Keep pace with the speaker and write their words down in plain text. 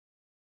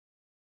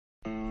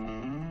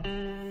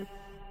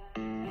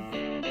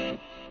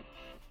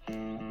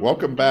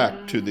Welcome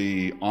back to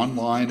the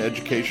Online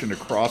Education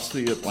Across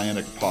the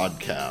Atlantic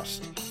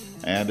podcast.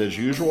 And as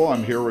usual,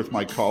 I'm here with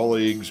my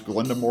colleagues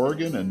Glenda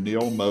Morgan and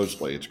Neil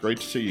Mosley. It's great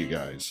to see you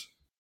guys.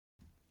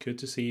 Good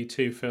to see you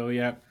too, Phil.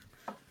 Yeah.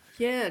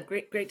 Yeah,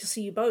 great to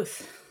see you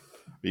both.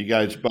 Are you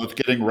guys both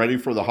getting ready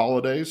for the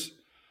holidays?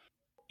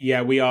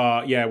 Yeah, we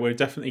are. Yeah, we're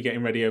definitely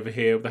getting ready over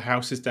here. The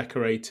house is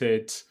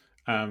decorated.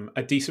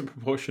 A decent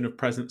proportion of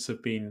presents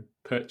have been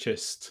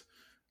purchased.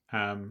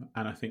 And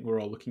I think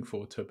we're all looking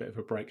forward to a bit of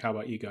a break. How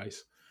about you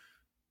guys?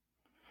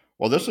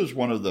 Well, this is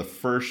one of the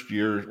first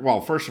years. Well,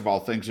 first of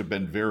all, things have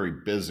been very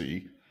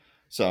busy.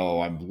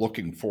 So I'm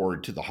looking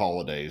forward to the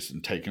holidays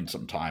and taking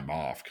some time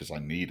off because I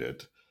need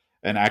it.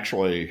 And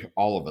actually,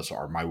 all of us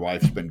are. My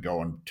wife's been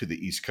going to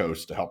the East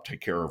Coast to help take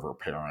care of her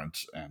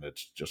parents, and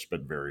it's just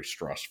been very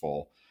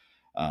stressful.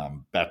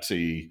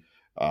 Betsy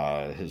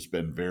has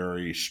been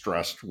very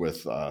stressed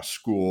with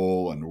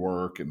school and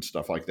work and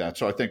stuff like that.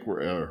 So I think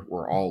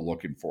we're all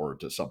looking forward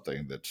to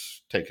something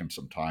that's taken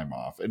some time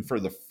off. And for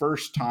the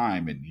first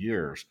time in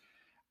years,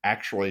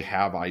 actually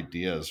have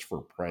ideas for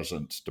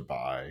presents to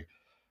buy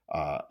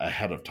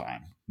ahead of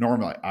time.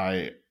 Normally,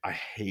 I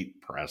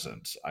hate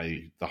presents.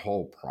 The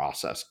whole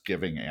process,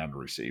 giving and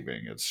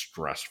receiving, is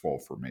stressful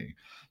for me.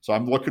 So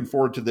I'm looking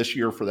forward to this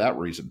year for that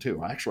reason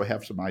too. I actually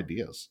have some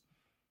ideas.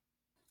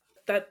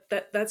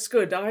 That's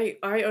good. I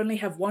only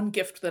have one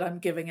gift that I'm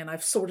giving, and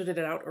I've sorted it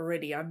out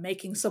already. I'm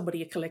making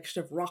somebody a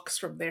collection of rocks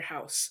from their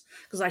house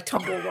because I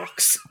tumble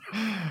rocks.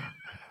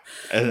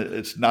 And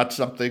it's not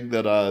something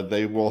that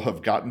they will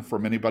have gotten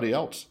from anybody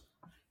else.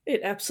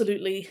 It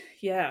absolutely,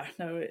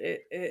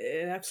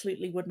 it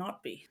absolutely would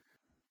not be.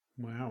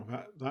 Wow,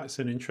 that's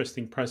an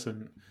interesting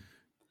present.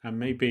 And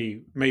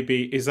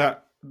maybe is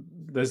that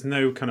there's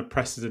no kind of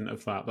precedent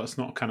of that. That's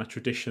not kind of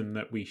tradition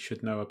that we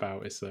should know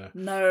about, is there?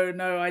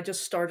 No. I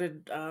just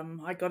started.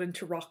 I got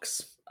into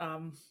rocks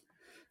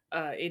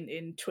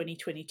in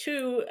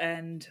 2022,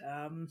 and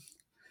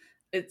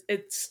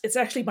it's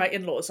actually my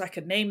in-laws. I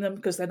can name them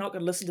because they're not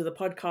going to listen to the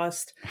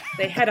podcast.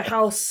 They had a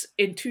house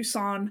in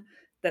Tucson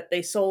that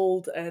they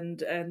sold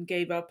and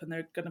gave up, and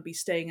they're going to be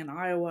staying in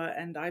Iowa.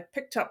 And I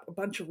picked up a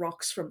bunch of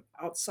rocks from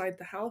outside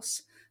the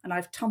house, and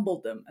I've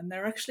tumbled them, and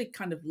they're actually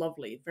kind of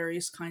lovely.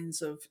 Various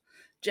kinds of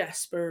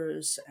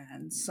jaspers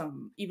and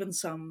some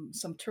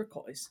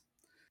turquoise.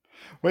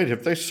 Wait,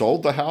 have they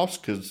sold the house?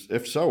 Because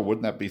if so,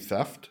 wouldn't that be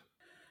theft?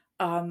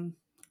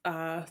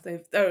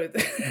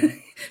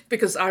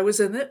 Because I was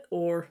in it,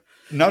 or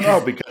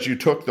no, because you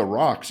took the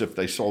rocks. If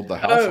they sold the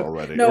house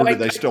already, no, or do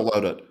they still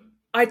own it?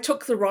 I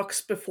took the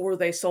rocks before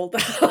they sold the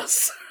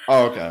house.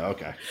 Oh,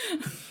 okay.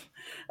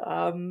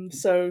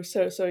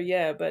 So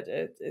yeah, but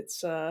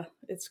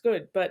it's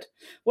good. But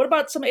what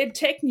about some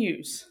EdTech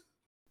news?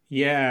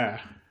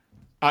 Yeah.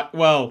 I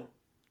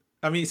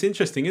mean, it's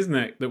interesting, isn't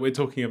it, that we're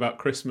talking about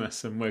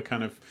Christmas and we're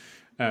kind of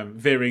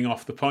veering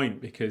off the point,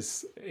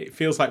 because it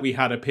feels like we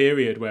had a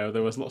period where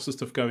there was lots of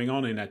stuff going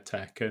on in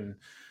EdTech. And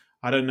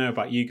I don't know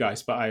about you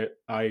guys, but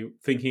I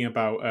thinking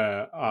about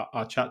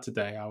our chat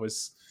today, I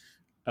was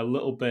a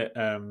little bit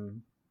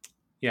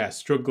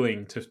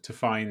struggling to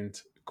find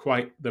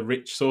quite the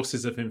rich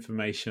sources of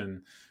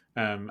information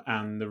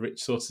and the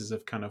rich sources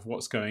of kind of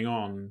what's going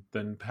on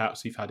than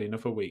perhaps we've had in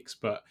other weeks.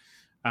 But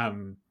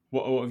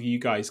what have you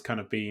guys kind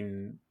of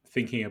been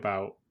thinking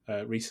about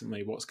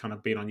recently? What's kind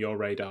of been on your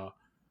radar?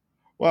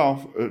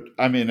 Well,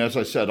 I mean, as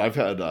I said,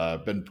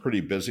 I've been pretty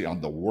busy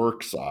on the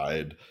work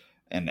side,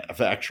 and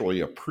I've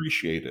actually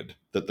appreciated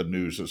that the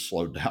news has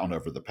slowed down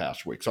over the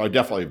past week. So I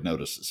definitely have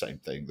noticed the same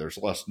thing. There's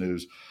less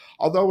news,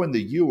 although in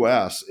the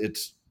U.S.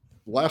 it's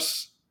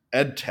less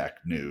EdTech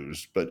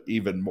news, but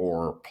even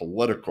more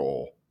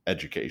political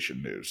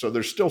education news. So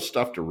there's still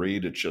stuff to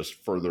read. It's just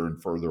further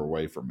and further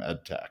away from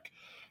EdTech.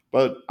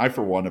 But I,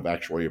 for one, have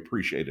actually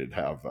appreciated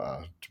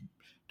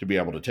to be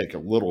able to take a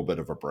little bit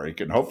of a break,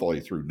 and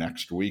hopefully through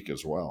next week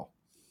as well.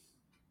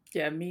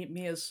 Yeah,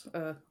 me as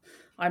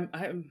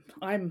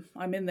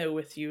I'm in there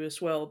with you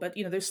as well. But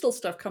there's still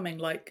stuff coming.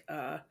 Like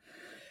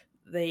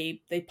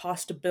they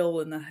passed a bill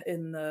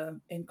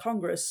in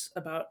Congress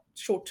about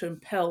short-term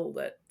Pell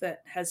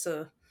that has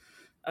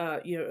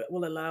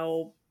will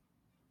allow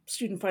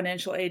student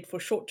financial aid for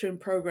short-term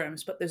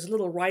programs. But there's a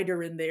little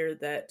rider in there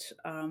that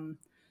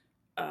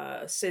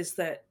says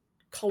that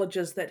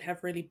colleges that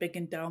have really big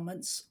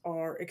endowments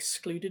are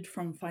excluded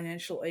from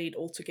financial aid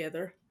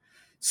altogether.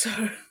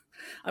 So,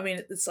 I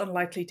mean, it's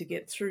unlikely to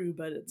get through,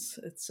 but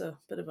it's a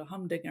bit of a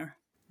humdinger.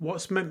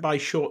 What's meant by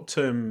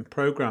short-term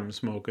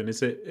programs, Morgan?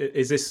 Is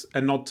this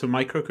a nod to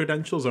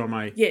micro-credentials, or am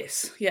I?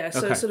 Yes, yeah.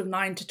 So Okay. sort of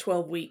 9 to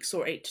 12 weeks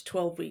or 8 to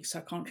 12 weeks.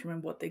 I can't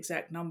remember what the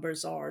exact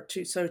numbers are.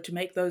 To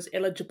make those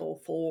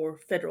eligible for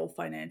federal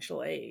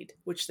financial aid,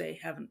 which they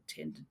haven't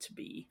tended to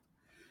be.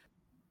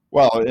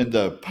 Well, in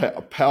the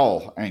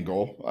Pell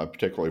angle,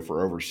 particularly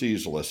for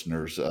overseas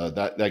listeners,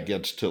 that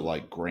gets to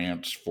like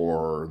grants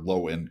for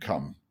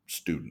low-income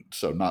students.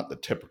 So not the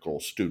typical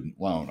student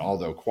loan,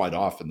 although quite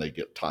often they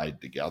get tied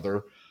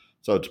together.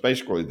 So it's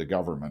basically the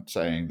government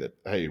saying that,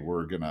 hey,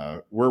 we're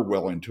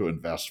willing to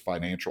invest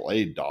financial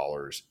aid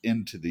dollars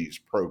into these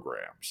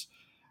programs.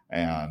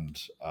 And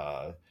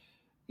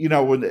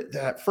when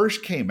that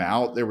first came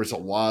out, there was a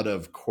lot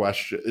of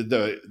question.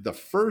 The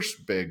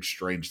first big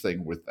strange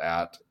thing with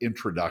that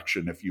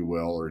introduction, if you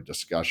will, or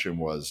discussion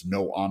was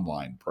no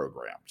online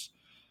programs.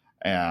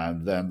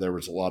 And then there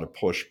was a lot of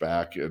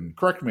pushback, and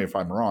correct me if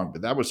I'm wrong,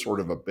 but that was sort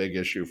of a big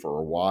issue for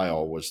a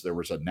while, was there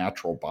was a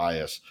natural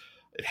bias.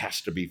 It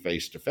has to be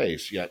face to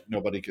face, yet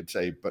nobody could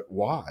say, but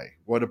why?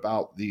 What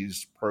about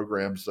these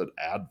programs that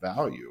add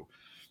value?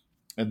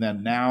 And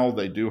then now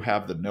they do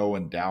have the no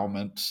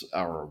endowment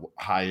or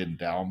high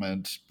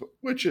endowment,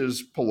 which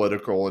is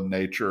political in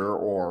nature,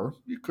 or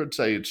you could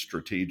say it's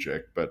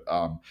strategic, but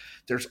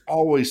there's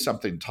always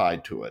something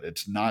tied to it.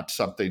 It's not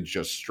something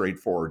just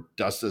straightforward.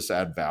 Does this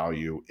add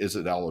value? Is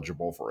it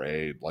eligible for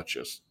aid? Let's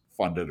just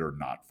fund it or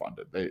not fund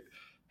it. It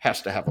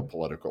has to have a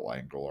political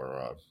angle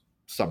or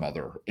some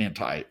other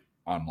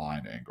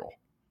anti-online angle.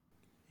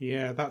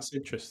 Yeah, that's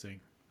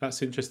interesting.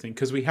 That's interesting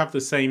because we have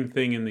the same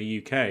thing in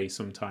the UK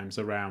sometimes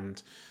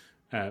around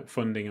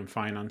funding and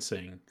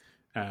financing,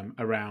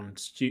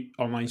 around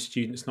online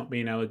students not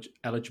being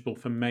eligible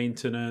for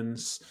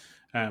maintenance.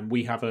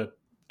 We have a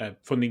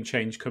funding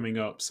change coming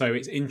up. So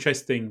it's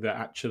interesting that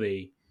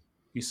actually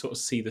you sort of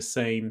see the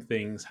same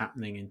things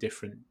happening in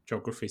different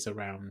geographies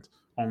around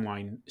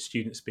online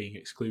students being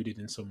excluded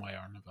in some way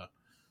or another.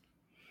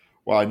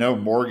 Well, I know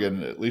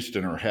Morgan, at least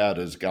in her head,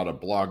 has got a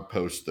blog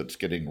post that's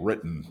getting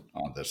written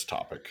on this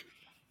topic.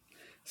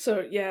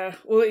 So yeah,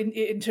 well,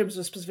 in terms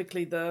of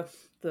specifically the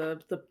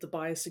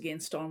bias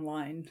against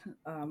online,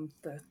 I'm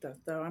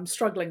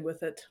struggling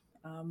with it.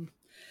 But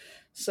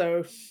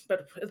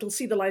it'll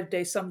see the light of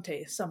day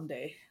someday.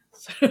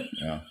 So.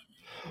 Yeah.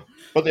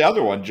 But the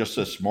other one just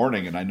this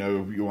morning, and I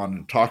know you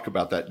wanted to talk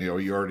about that, Neil,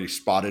 you already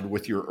spotted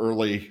with your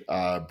early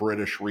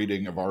British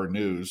reading of our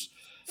news,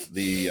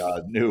 the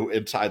new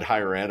Inside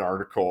Higher Ed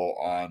article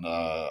on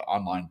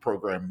online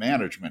program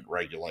management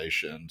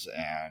regulations,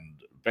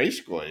 and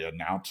basically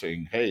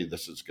announcing, hey,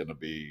 this is going to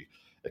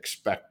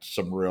expect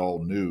some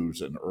real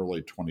news in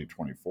early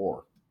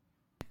 2024.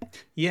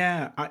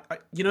 Yeah,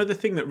 the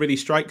thing that really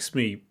strikes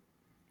me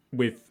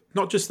with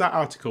not just that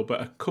article,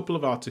 but a couple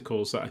of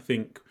articles that I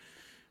think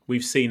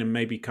we've seen and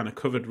maybe kind of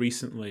covered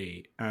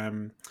recently,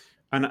 and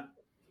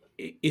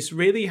it's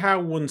really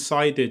how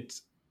one-sided,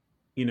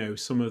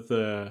 some of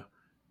the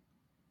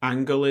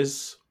angle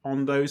is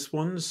on those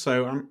ones.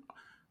 So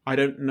I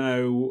don't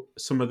know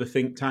some of the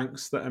think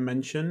tanks that are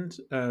mentioned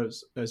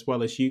as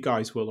well as you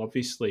guys will,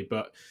 obviously,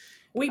 but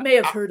we may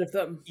have heard of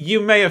them. You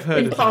may have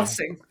heard in of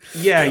passing.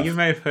 them. Yeah, you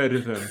may have heard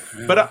of them.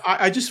 Yeah. But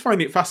I just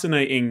find it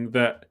fascinating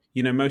that,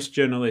 most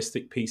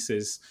journalistic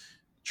pieces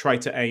try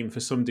to aim for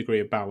some degree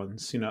of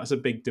balance. That's a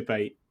big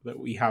debate that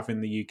we have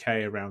in the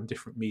UK around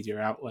different media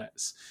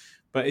outlets.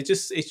 But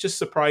it's just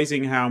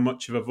surprising how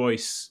much of a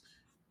voice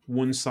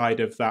one side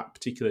of that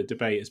particular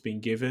debate has been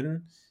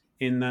given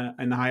in the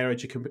higher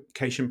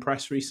education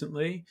press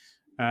recently.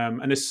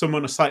 And as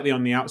someone slightly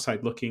on the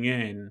outside looking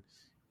in,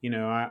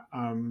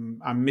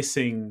 I'm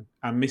missing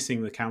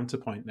the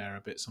counterpoint there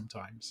a bit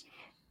sometimes.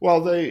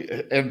 Well,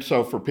 and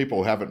so for people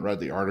who haven't read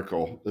the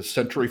article, the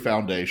Century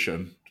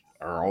Foundation,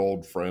 our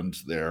old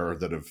friends there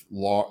that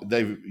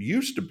they've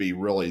used to be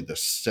really the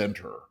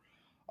center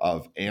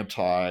of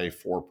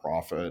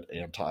anti-for-profit,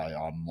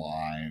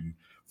 anti-online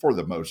for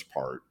the most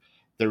part.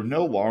 They're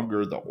no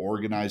longer the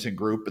organizing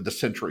group, but the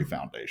Century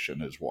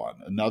Foundation is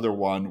one. Another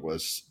one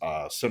was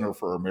Center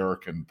for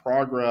American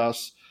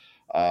Progress.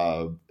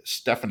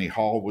 Stephanie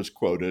Hall was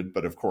quoted,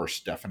 but of course,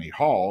 Stephanie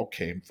Hall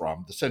came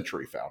from the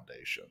Century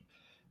Foundation.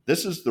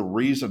 This is the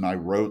reason I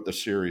wrote the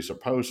series of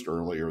posts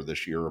earlier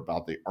this year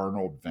about the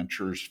Arnold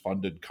Ventures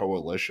funded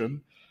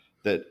coalition,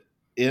 that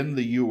in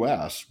the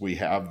US, we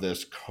have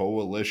this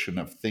coalition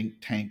of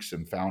think tanks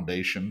and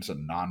foundations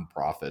and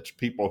nonprofits,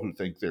 people who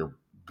think they're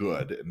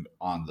good and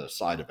on the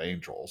side of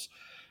angels.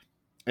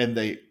 And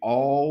they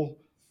all,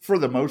 for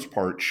the most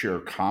part, share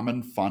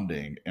common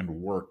funding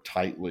and work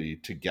tightly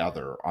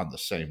together on the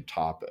same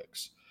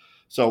topics.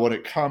 So when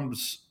it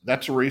comes,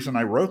 that's the reason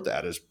I wrote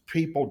that, is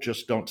people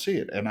just don't see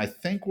it. And I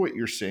think what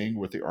you're seeing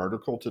with the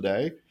article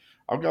today,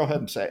 I'll go ahead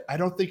and say, I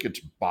don't think it's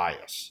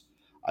bias.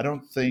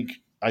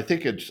 I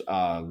think it's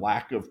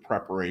lack of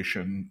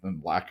preparation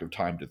and lack of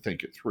time to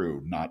think it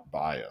through, not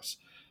bias.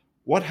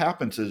 What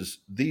happens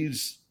is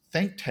these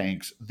think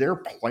tanks, they're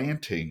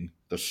planting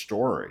the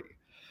story,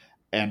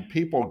 and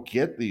people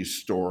get these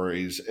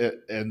stories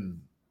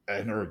and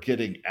are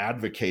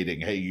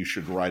advocating, hey, you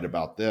should write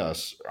about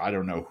this. I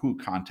don't know who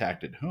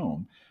contacted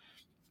whom.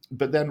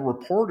 But then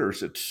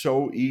reporters, it's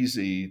so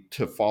easy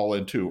to fall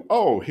into,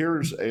 oh,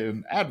 here's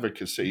an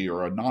advocacy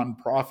or a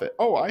nonprofit.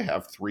 Oh, I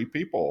have 3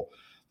 people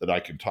that I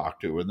can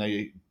talk to. And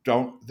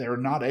they're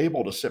not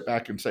able to sit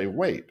back and say,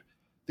 wait,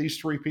 these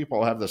 3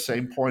 people have the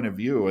same point of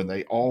view and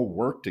they all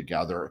work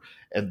together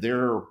and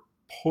they're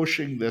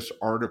pushing this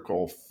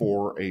article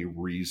for a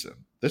reason.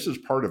 This is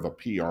part of a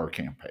PR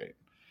campaign.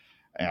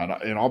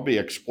 And I'll be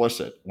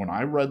explicit. When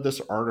I read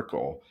this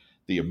article,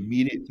 the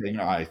immediate thing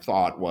I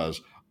thought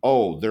was,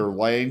 oh, they're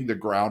laying the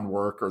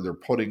groundwork or they're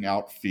putting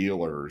out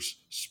feelers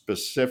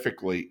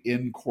specifically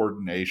in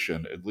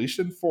coordination, at least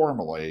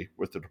informally,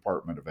 with the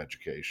Department of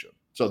Education.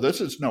 So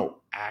this is no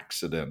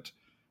accident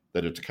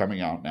that it's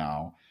coming out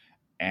now.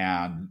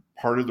 And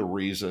part of the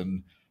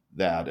reason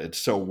that it's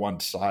so one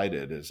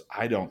sided is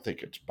I don't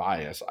think it's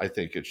bias. I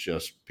think it's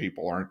just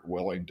people aren't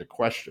willing to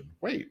question,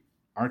 wait,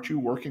 aren't you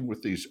working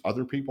with these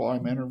other people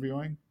I'm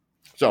interviewing?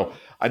 So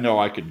I know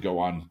I could go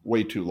on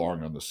way too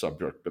long on the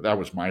subject, but that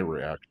was my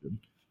reaction.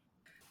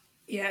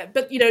 Yeah,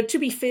 but to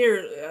be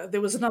fair,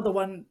 there was another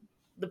one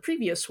the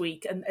previous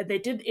week, and they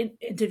did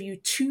interview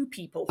two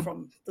people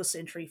from the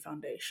Century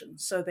Foundation.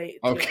 So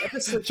Okay.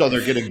 So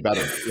they're getting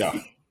better. Yeah.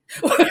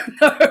 Well,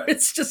 no,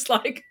 it's just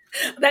like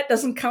that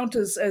doesn't count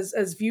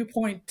as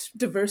viewpoint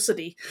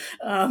diversity.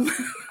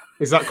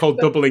 Is that called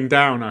doubling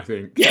down, I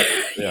think? Yeah.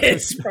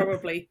 Yes,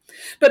 probably.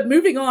 But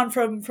moving on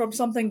from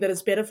something that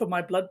is better for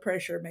my blood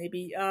pressure,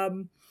 maybe.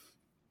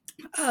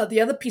 The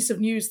other piece of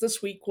news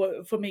this week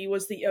for me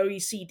was the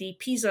OECD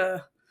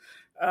PISA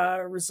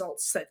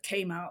results that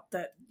came out.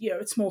 That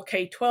it's more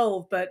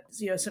K-12, but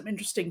some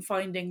interesting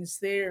findings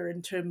there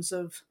in terms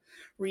of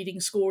reading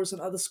scores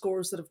and other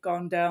scores that have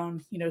gone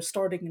down,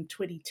 starting in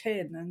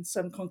 2010, and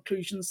some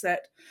conclusions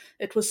that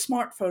it was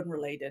smartphone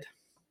related.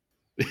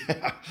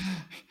 Yeah.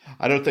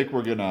 I don't think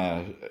we're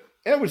gonna.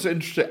 It was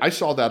interesting. I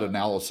saw that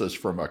analysis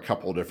from a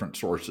couple of different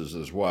sources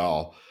as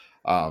well.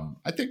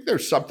 I think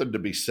there's something to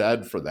be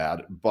said for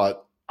that,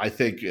 but I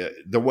think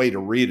the way to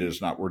read it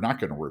is we're not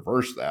going to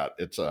reverse that.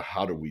 It's a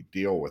how do we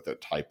deal with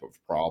it type of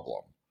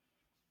problem.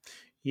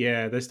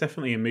 Yeah, there's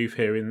definitely a move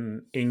here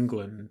in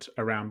England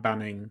around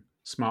banning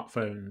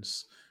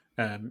smartphones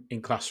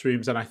in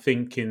classrooms, and I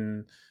think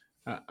I'm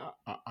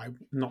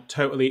not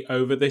totally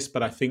over this,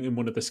 but I think in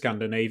one of the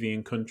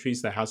Scandinavian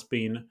countries there has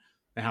been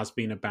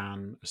a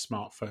ban of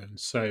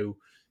smartphones. So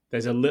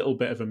there's a little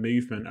bit of a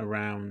movement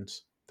around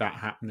that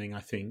happening,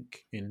 I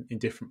think, in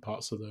different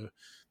parts of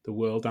the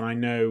world. And I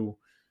know,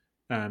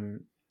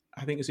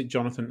 I think, is it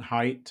Jonathan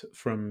Haidt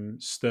from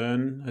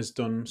Stern has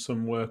done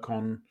some work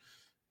on,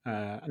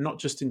 not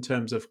just in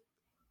terms of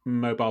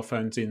mobile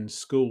phones in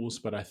schools,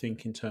 but I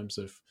think in terms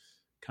of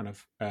kind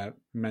of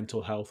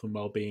mental health and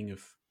well-being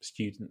of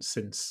students,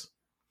 since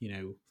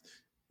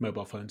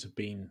mobile phones have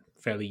been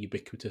fairly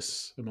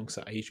ubiquitous amongst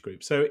that age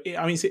group. So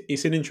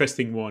it's an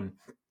interesting one,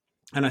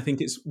 and I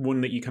think it's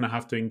one that you kind of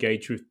have to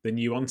engage with the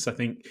nuance. I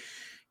think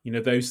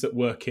those that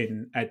work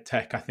in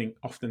EdTech, I think,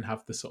 often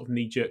have the sort of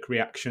knee-jerk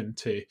reaction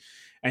to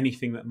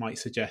anything that might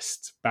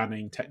suggest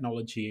banning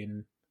technology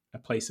in a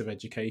place of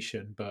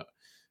education, but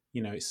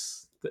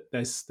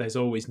there's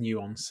always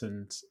nuance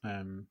and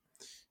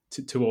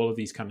to all of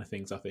these kind of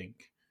things, I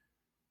think.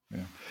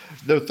 Yeah.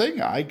 The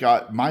thing I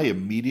got, my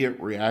immediate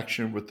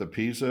reaction with the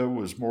PISA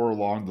was more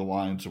along the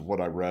lines of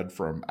what I read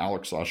from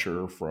Alex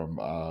Usher from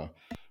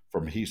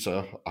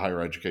HESA,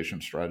 Higher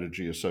Education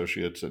Strategy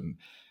Associates,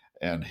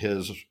 and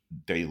his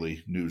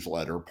daily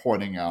newsletter,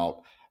 pointing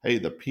out, hey,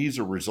 the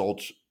PISA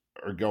results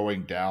are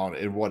going down,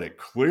 and what it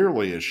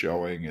clearly is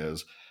showing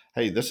is,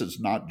 hey, this is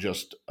not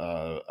just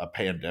a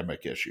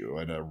pandemic issue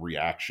and a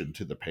reaction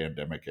to the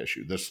pandemic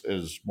issue. This,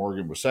 as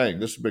Morgan was saying,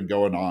 this has been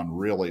going on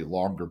really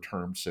longer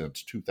term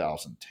since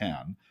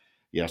 2010.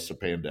 Yes, the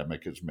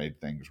pandemic has made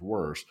things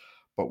worse,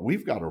 but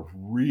we've got a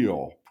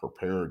real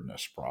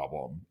preparedness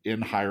problem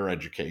in higher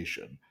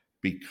education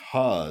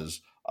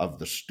because of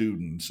the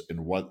students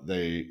and what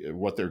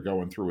they're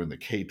going through in the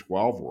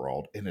K-12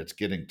 world, and it's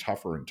getting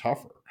tougher and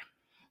tougher.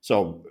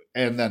 So,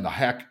 and then the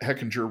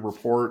Hechinger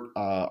report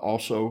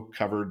also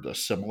covered a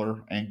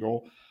similar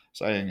angle,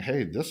 saying,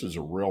 hey, this is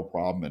a real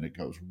problem and it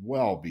goes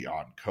well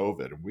beyond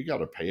COVID, and we got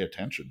to pay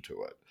attention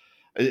to it.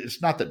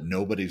 It's not that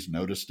nobody's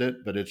noticed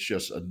it, but it's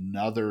just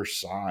another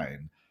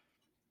sign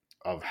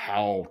of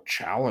how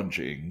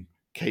challenging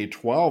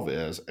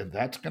K-12 is. And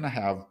that's going to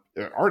have,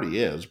 it already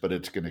is, but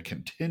it's going to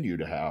continue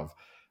to have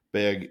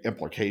big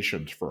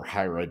implications for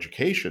higher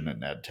education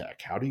and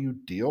EdTech. How do you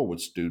deal with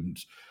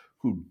students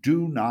who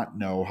do not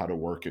know how to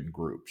work in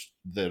groups,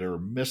 that are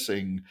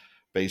missing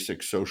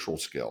basic social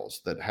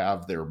skills, that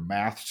have their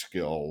math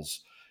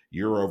skills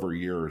year over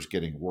year is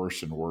getting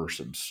worse and worse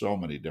in so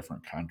many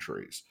different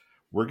countries?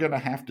 We're going to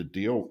have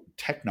to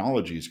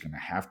technology is going to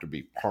have to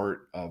be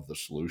part of the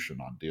solution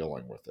on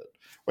dealing with it.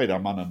 Wait,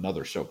 I'm on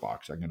another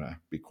soapbox. I'm going to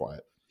be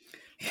quiet.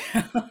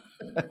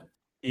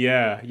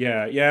 Yeah.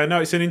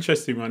 No, it's an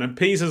interesting one. And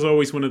PISA is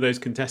always one of those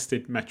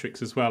contested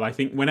metrics as well. I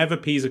think whenever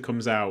PISA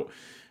comes out,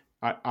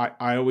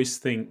 I always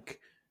think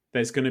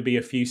there's going to be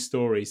a few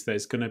stories.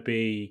 There's going to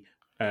be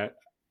a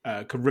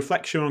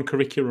reflection on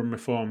curriculum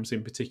reforms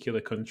in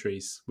particular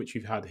countries, which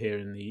we've had here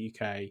in the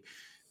UK.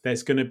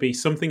 There's going to be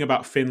something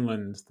about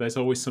Finland. There's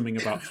always something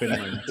about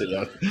Finland.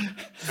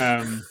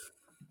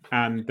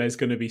 And there's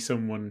going to be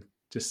someone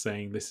just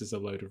saying this is a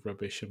load of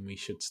rubbish and we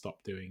should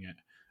stop doing it.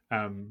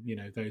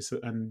 Those,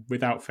 and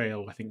without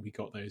fail, I think we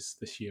got those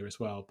this year as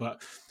well.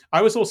 But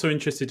I was also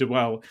interested as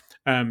well.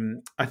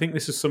 I think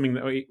this is something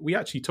that we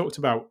actually talked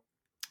about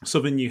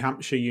Southern New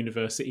Hampshire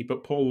University,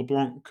 but Paul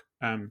LeBlanc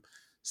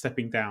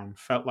stepping down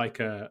felt like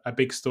a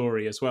big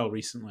story as well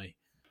recently.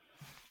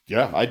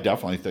 Yeah, I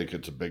definitely think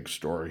it's a big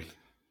story.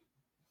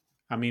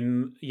 I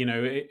mean,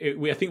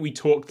 I think we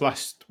talked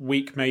last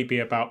week maybe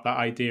about that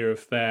idea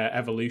of their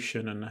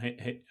evolution and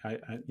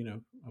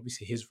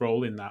obviously his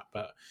role in that.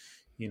 But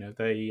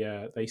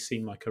they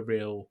seem like a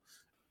real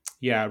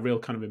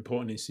kind of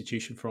important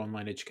institution for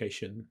online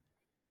education.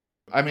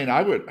 I mean,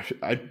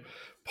 I'd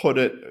put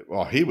it,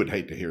 well, he would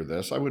hate to hear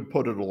this. I would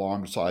put it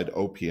alongside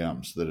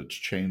OPMs, that it's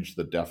changed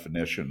the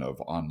definition of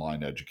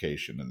online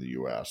education in the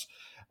US.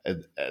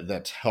 And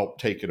that's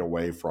helped take it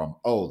away from,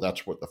 oh,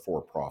 that's what the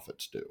for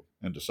profits do,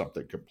 into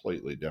something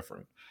completely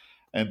different.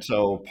 And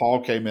so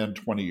Paul came in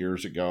 20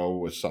 years ago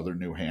with Southern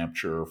New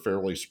Hampshire,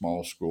 fairly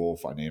small school,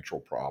 financial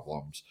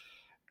problems.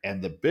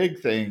 And the big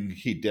thing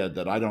he did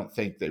that I don't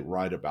think they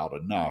write about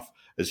enough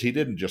is he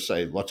didn't just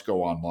say, let's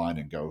go online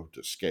and go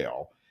to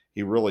scale.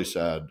 He really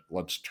said,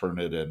 let's turn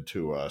it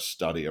into a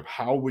study of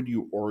how would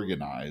you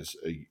organize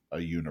a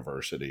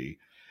university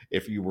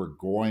if you were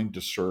going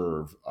to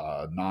serve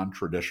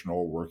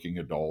non-traditional working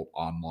adult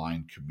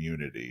online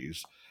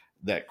communities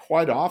that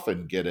quite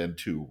often get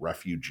into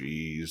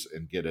refugees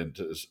and get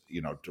into,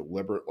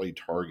 deliberately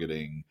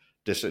targeting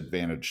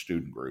disadvantaged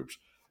student groups.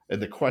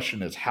 And the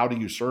question is, how do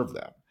you serve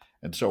them?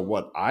 And so,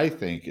 what I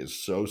think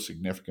is so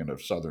significant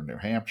of Southern New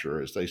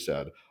Hampshire is they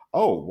said,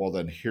 oh, well,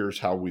 then here's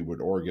how we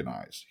would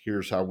organize.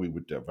 Here's how we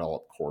would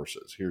develop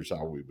courses. Here's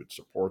how we would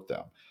support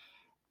them.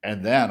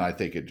 And then I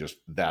think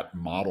that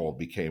model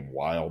became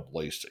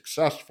wildly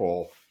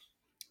successful.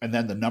 And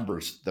then the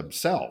numbers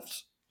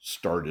themselves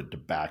started to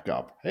back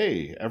up.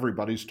 Hey,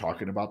 everybody's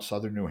talking about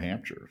Southern New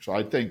Hampshire. So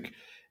I think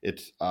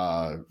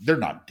they're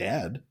not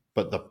dead,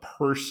 but the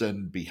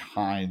person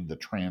behind the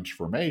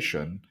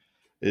transformation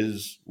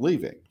is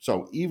leaving.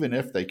 So even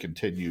if they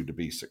continue to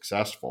be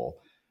successful,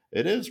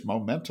 it is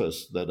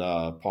momentous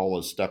that Paul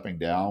is stepping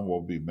down.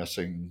 We'll be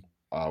missing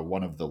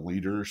one of the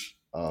leaders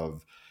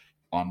of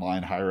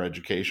online higher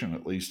education,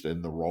 at least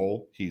in the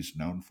role he's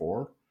known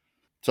for.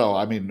 So,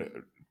 I mean,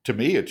 to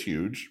me, it's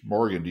huge.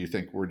 Morgan, do you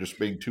think we're just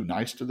being too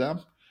nice to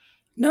them?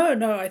 No,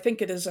 I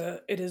think it's going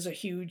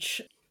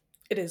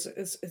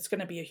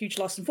to be a huge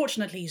loss.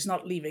 Unfortunately, he's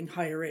not leaving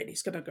higher ed.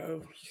 He's going to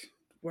go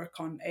work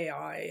on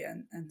AI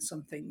and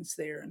some things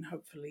there, and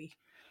hopefully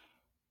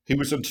He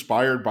was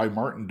inspired by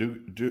Martin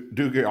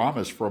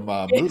Duguay-Amas from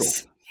Moodle.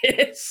 yes,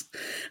 yes.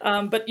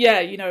 But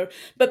yeah,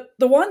 but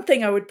the one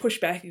thing I would push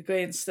back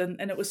against, and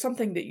it was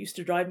something that used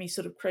to drive me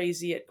sort of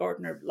crazy at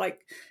Gardner,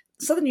 like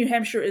Southern New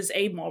Hampshire is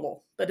a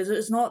model, but it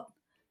is not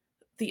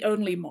the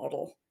only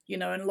model.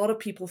 And a lot of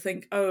people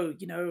think, oh,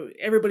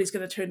 everybody's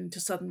going to turn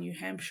into Southern New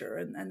Hampshire,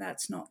 and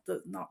that's not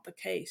the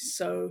case.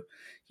 So,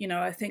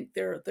 I think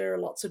there are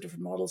lots of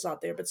different models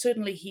out there, but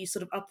certainly he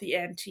sort of upped the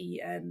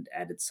ante and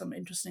added some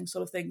interesting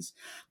sort of things.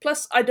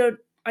 Plus, I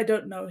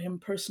don't know him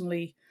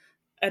personally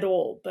at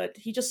all, but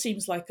he just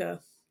seems like a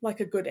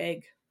good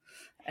egg,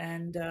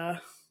 and I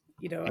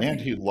And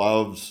think. he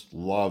loves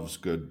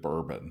good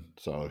bourbon.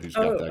 So he's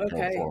got Oh, that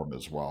going okay. for him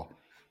as well.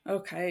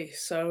 Okay,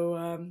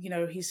 so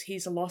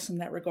he's a loss in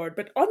that regard.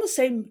 But on the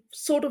same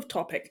sort of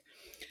topic,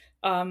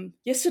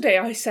 yesterday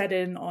I sat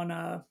in on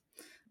a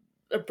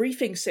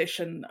briefing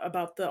session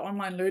about the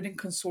Online Learning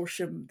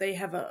Consortium. They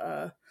have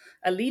a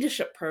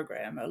leadership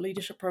program,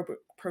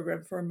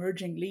 program for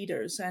emerging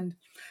leaders, and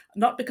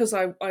not because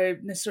I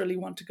necessarily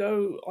want to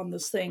go on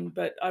this thing,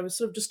 but I was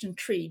sort of just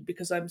intrigued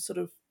because I'm sort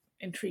of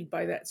intrigued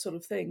by that sort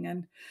of thing,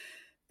 and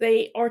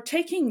they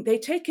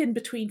take in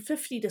between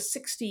 50 to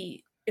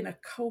 60 in a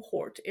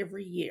cohort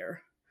every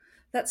year.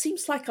 That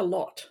seems like a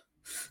lot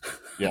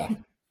Yeah.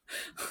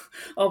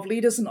 of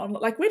leaders and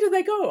online. Like, where do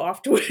they go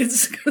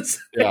afterwards?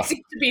 Because they Yeah.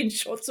 seem to be in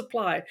short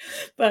supply.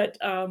 But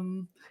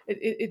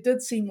it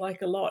did seem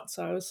like a lot,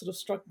 so I was sort of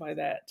struck by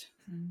that.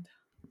 And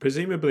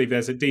Presumably,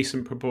 there's a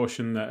decent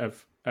proportion that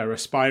are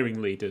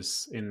aspiring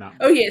leaders in that.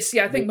 oh yes,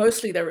 yeah, I think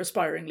mostly they're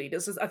aspiring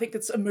leaders. I think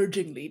it's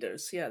emerging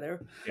leaders. Yeah,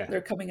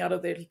 they're coming out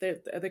of their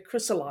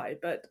chrysalis,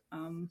 but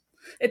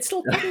it's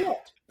still quite a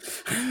lot.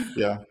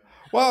 Yeah.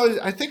 Well,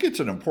 I think it's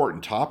an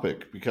important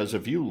topic because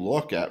if you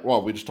look at,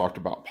 well, we just talked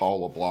about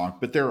Paul LeBlanc,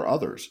 but there are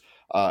others.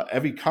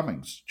 Evie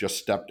Cummings just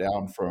stepped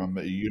down from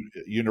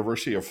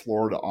University of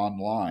Florida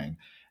Online.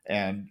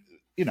 And,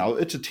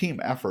 it's a team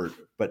effort,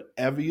 but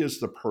Evie is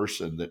the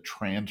person that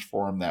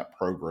transformed that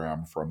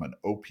program from an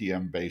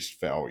OPM-based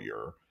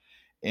failure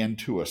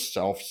into a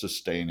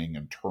self-sustaining,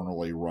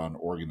 internally run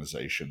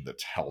organization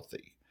that's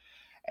healthy.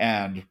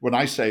 And when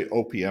I say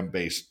OPM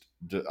based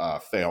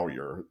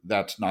failure,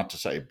 that's not to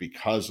say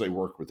because they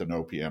worked with an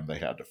OPM, they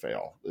had to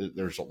fail.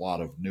 There's a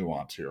lot of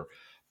nuance here.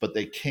 But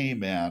they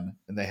came in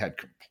and they had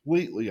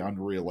completely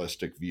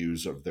unrealistic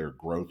views of their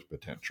growth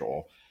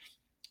potential.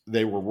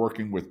 They were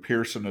working with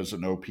Pearson as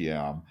an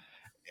OPM,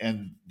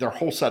 and their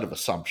whole set of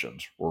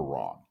assumptions were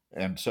wrong.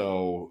 And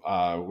so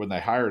when they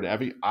hired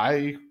Evie,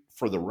 I,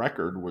 for the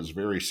record, was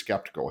very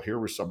skeptical. Here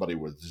was somebody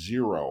with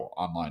zero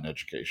online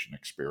education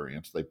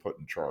experience they put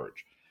in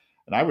charge.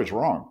 And I was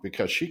wrong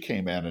because she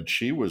came in and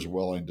she was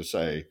willing to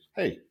say,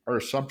 hey, our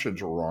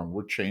assumptions are wrong.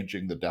 We're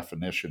changing the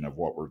definition of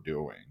what we're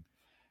doing.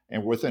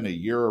 And within a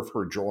year of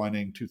her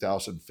joining,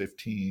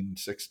 2015,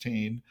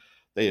 16,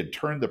 they had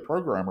turned the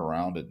program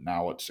around and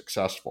now it's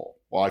successful.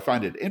 Well, I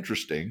find it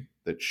interesting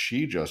that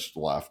she just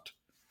left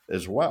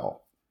as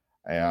well.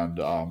 And,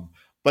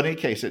 but in any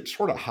case, it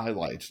sort of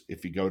highlights,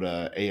 if you go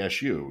to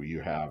ASU,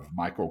 you have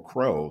Michael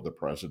Crow, the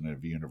president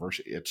of the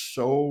university. It's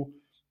so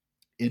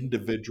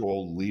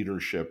individual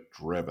leadership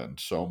driven,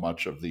 so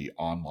much of the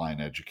online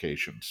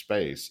education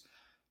space.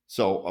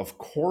 So, of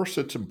course,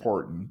 it's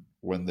important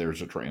when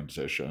there's a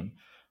transition,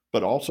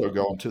 but also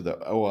going to the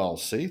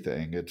OLC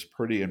thing, it's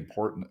pretty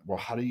important. Well,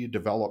 how do you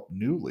develop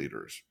new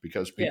leaders?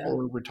 Because Yeah. people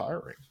are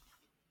retiring,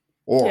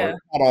 or Yeah.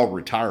 not all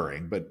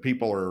retiring, but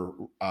people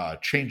are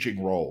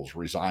changing roles,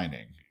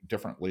 resigning,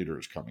 different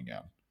leaders coming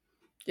in.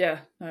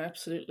 Yeah, no,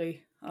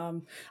 absolutely.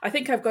 I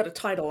think I've got a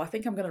title. I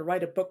think I'm going to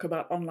write a book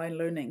about online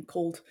learning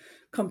called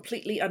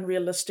 "Completely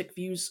Unrealistic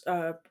Views,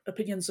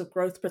 Opinions of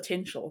Growth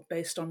Potential,"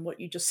 based on what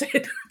you just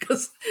said,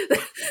 because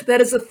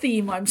that is a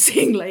theme I'm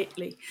seeing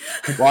lately.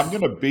 Well, I'm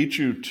going to beat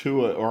you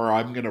to it, or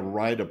I'm going to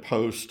write a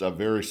post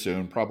very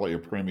soon, probably a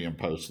premium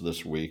post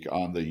this week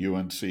on the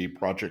UNC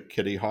Project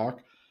Kitty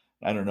Hawk.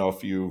 I don't know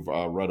if you've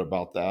read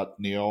about that,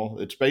 Neil.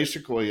 It's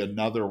basically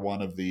another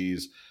one of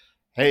these,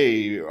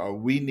 hey,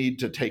 we need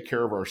to take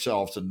care of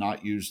ourselves and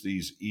not use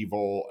these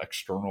evil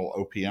external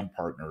OPM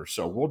partners.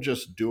 So we'll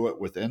just do it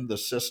within the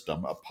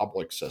system, a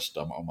public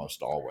system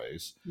almost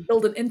always.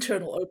 Build an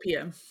internal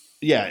OPM.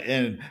 Yeah,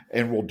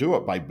 and we'll do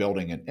it by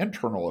building an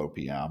internal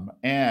OPM,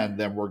 and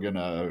then we're going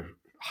to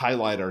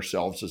highlight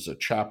ourselves as a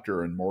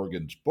chapter in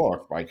Morgan's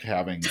book by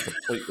having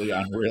completely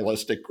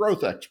unrealistic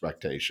growth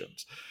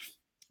expectations.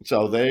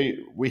 So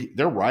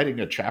they're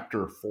writing a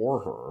chapter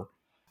for her,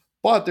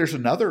 but there's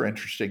another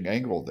interesting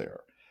angle there.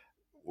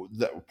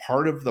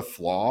 Part of the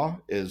flaw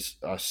is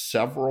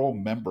several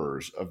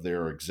members of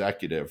their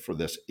executive for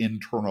this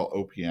internal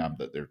OPM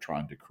that they're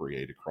trying to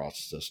create across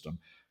the system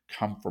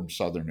come from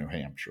Southern New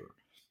Hampshire.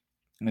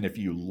 And if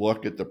you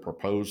look at the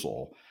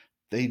proposal,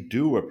 they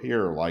do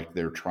appear like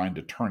they're trying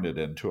to turn it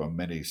into a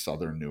mini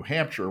Southern New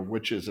Hampshire,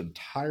 which is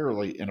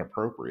entirely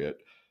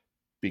inappropriate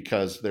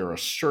because they're a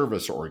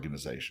service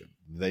organization.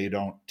 They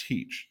don't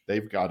teach.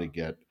 They've got to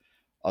get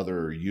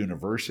other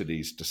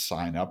universities to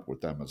sign up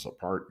with them as a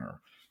partner.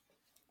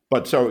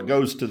 But so it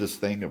goes to this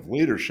thing of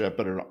leadership,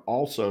 but it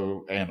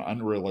also, and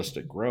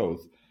unrealistic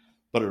growth,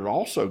 but it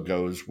also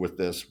goes with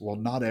this, well,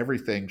 not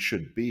everything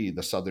should be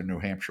the Southern New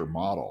Hampshire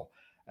model.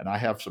 And I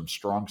have some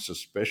strong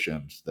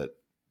suspicions that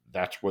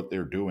that's what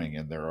they're doing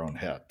in their own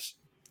heads.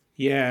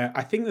 Yeah,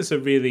 I think there's a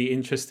really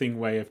interesting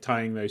way of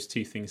tying those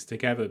two things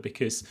together,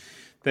 because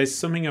there's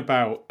something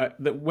about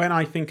that when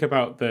I think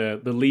about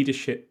the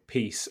leadership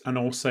piece and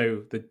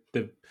also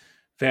the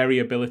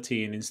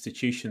variability in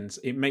institutions,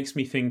 it makes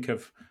me think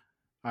of,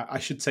 I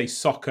should say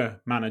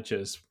soccer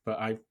managers, but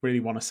I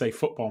really want to say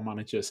football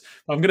managers.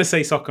 But I'm going to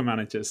say soccer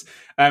managers,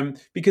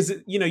 because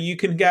you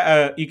can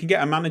get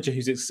a manager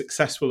who's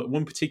successful at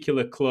one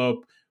particular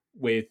club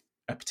with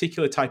a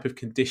particular type of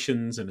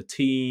conditions and a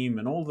team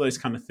and all those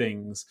kind of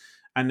things,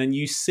 and then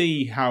you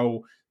see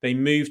how they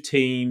move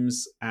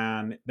teams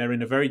and they're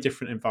in a very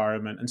different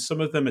environment, and some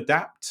of them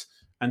adapt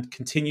and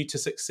continue to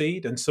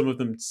succeed, and some of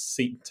them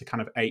seek to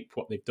kind of ape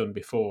what they've done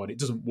before, and it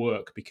doesn't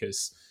work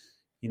because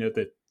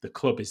the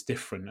club is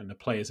different and the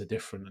players are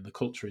different and the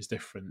culture is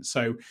different.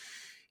 So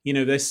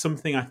there's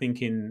something I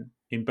think in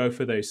both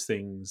of those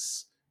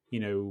things,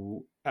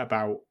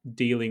 about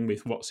dealing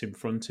with what's in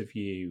front of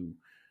you,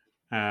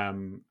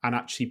 and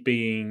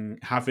actually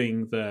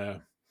having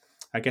the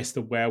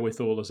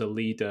wherewithal as a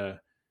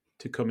leader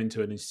to come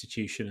into an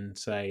institution and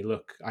say,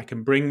 look, I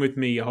can bring with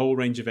me a whole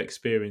range of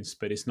experience,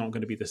 but it's not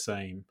going to be the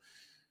same,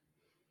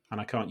 and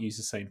I can't use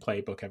the same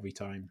playbook every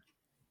time.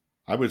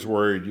 I was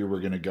worried you were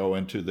going to go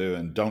into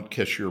and don't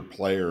kiss your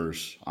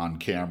players on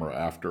camera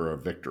after a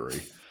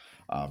victory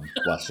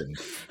lesson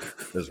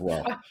as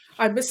well.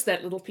 I missed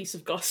that little piece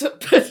of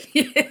gossip, but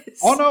yes.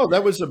 Oh no,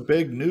 that was a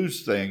big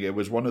news thing. It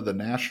was one of the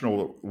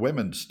national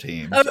women's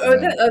teams.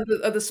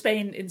 The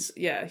Spain,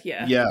 yeah.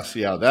 Yes,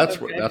 yeah. That's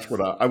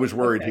what I was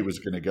worried he was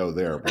going to go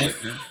there, but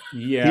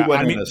yeah, he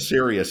went in a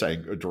serious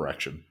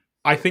direction.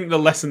 I think the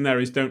lesson there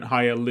is don't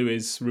hire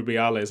Luis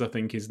Rubiales, I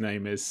think his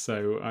name is.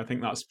 So I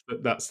think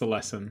that's the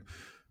lesson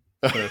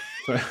for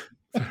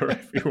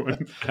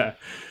everyone there.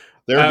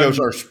 There goes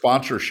our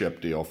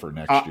sponsorship deal for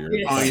next year.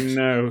 Yes. I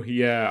know.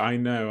 Yeah, I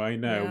know.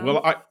 Yeah.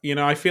 Well,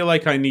 I feel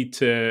like I need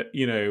to,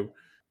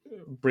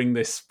 bring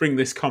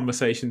this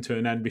conversation to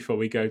an end before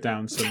we go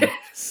down some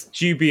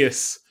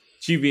dubious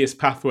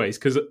pathways.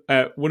 Because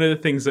one of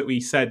the things that we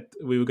said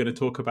we were going to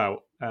talk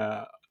about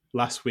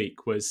last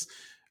week was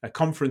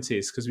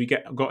conferences, because we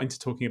got into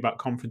talking about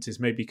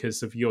conferences, maybe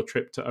because of your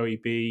trip to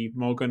OEB,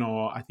 Morgan,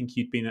 or I think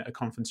you'd been at a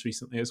conference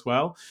recently as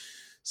well.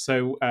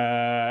 So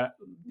I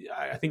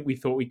think we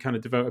thought we'd kind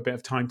of devote a bit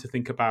of time to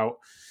think about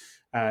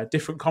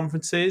different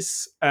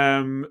conferences.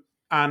 And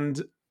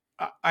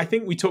I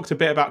think we talked a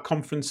bit about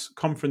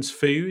conference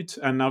food,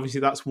 and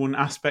obviously that's one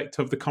aspect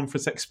of the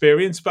conference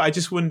experience. But I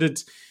just wondered,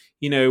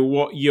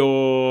 what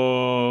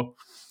your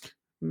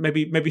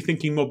maybe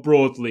thinking more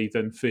broadly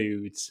than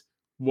foods,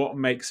 what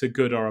makes a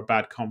good or a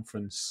bad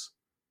conference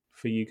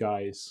for you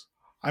guys?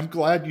 I'm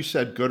glad you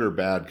said good or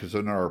bad, because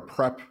in our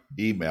prep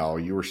email,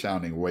 you were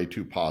sounding way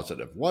too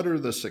positive. What are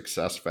the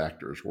success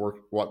factors?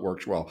 What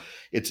works well?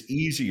 It's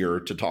easier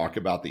to talk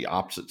about the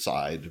opposite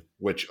side,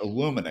 which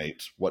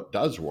illuminates what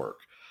does work.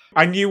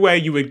 I knew where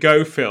you would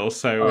go, Phil,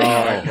 so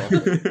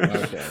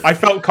okay. I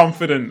felt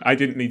confident I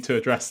didn't need to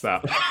address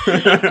that.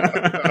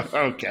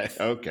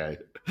 Okay.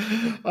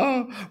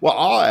 Well,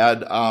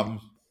 I'll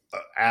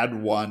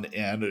add one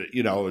in,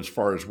 as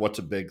far as what's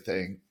a big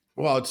thing.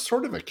 Well, it's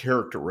sort of a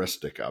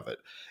characteristic of it.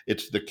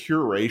 It's the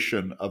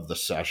curation of the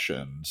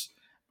sessions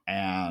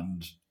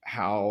and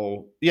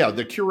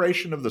the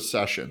curation of the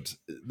sessions.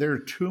 There are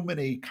too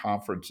many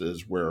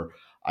conferences where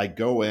I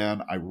go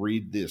in, I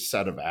read the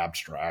set of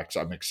abstracts.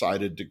 I'm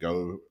excited to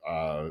go,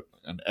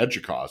 and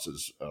EDUCAUSE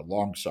has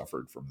long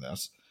suffered from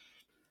this.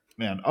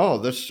 Man,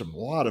 there's a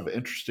lot of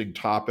interesting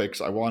topics.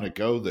 I want to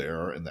go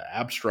there, and the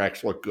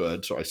abstracts look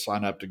good, so I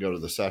sign up to go to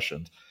the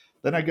sessions.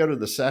 Then I go to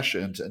the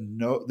sessions,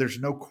 and there's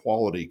no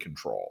quality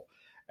control.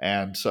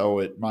 And so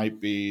it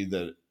might be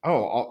that,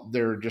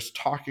 they're just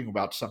talking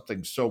about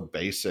something so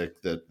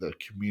basic that the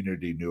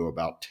community knew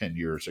about 10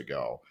 years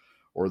ago,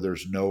 or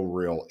there's no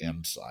real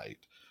insight.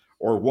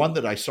 Or one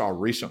that I saw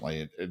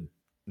recently, and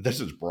this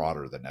is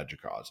broader than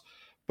EDUCAUSE,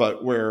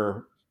 but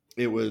where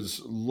it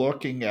was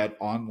looking at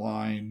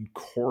online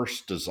course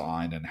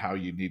design and how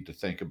you need to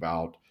think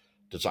about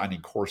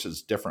designing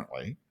courses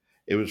differently.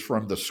 It was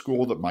from the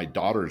school that my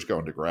daughter's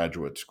going to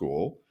graduate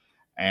school.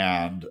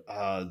 And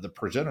the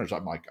presenters,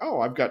 I'm like,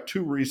 I've got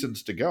 2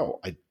 reasons to go.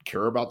 I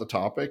care about the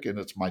topic, and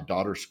it's my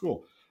daughter's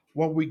school.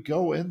 Well, we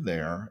go in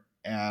there,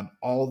 and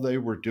all they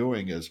were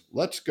doing is,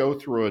 let's go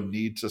through a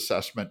needs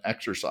assessment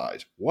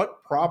exercise.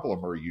 What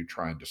problem are you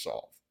trying to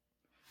solve?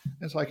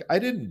 It's like, I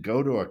didn't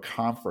go to a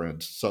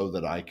conference so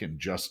that I can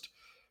just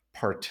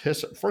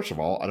participate. First of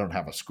all, I don't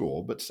have a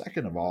school, but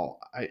second of all,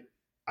 I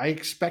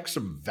expect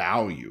some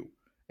value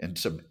and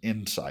some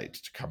insights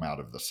to come out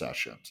of the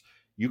sessions.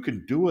 You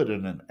can do it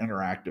in an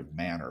interactive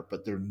manner,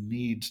 but there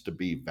needs to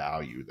be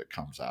value that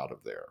comes out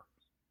of there.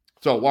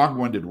 So a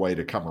long-winded way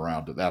to come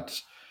around to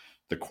that's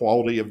the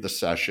quality of the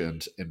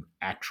sessions and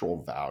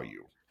actual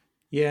value.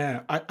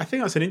 Yeah, I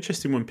think that's an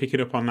interesting one,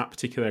 picking up on that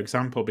particular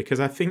example, because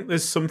I think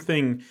there's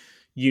something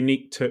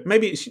unique to,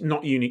 maybe it's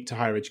not unique to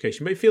higher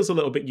education, but it feels a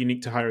little bit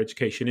unique to higher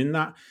education in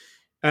that,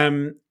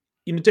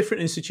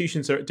 different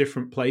institutions are at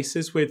different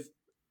places with,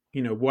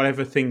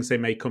 whatever things they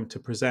may come to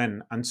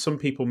present. And some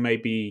people may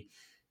be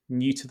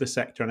new to the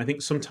sector. And I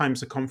think sometimes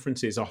the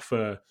conferences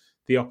offer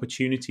the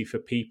opportunity for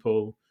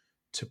people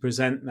to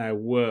present their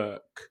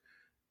work.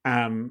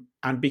 And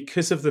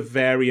because of the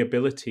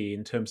variability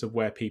in terms of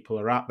where people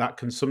are at, that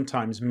can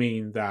sometimes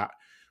mean that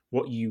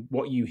what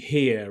you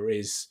hear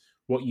is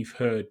what you've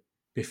heard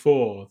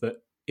before that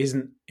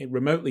isn't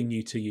remotely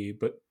new to you,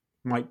 but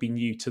might be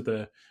new to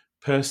the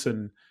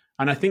person.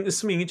 And I think there's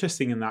something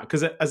interesting in that,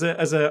 because as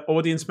an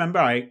audience member,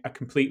 I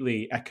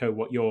completely echo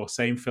what you're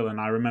saying, Phil.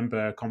 And I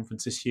remember a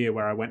conference this year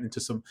where I went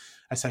into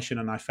a session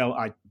and I felt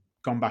I'd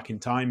gone back in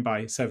time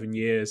by 7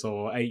 years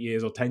or 8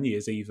 years or 10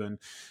 years even.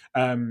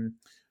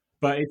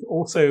 But it's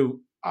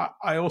also,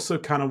 I also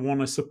kind of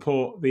want to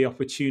support the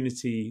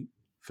opportunity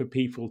for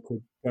people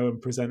to go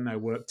and present their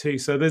work too.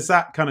 So there's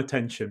that kind of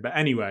tension. But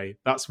anyway,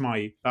 that's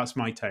my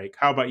take.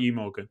 How about you,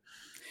 Morgan?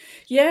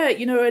 Yeah,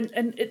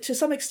 and to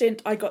some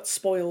extent, I got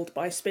spoiled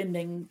by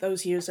spending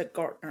those years at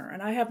Gartner,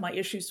 and I have my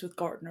issues with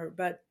Gartner,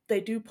 but they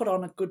do put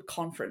on a good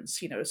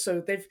conference,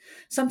 So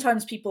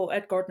sometimes people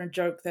at Gartner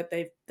joke that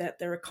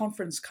they're a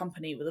conference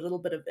company with a little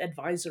bit of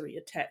advisory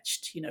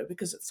attached,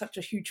 because it's such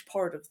a huge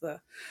part of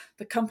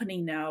the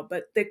company now.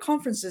 But their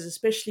conferences,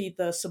 especially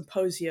the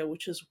symposia,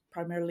 which is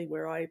primarily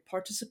where I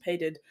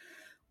participated,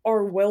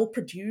 are well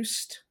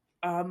produced,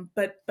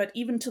 but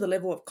even to the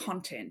level of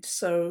content.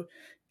 So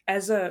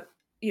as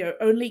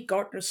only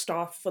Gartner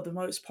staff for the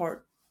most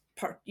part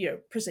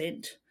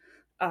present,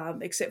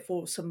 except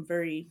for some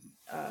very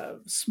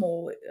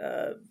small,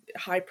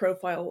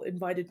 high-profile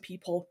invited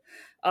people.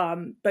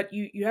 But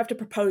you have to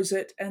propose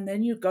it, and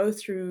then you go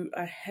through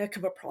a heck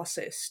of a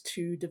process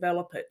to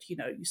develop it.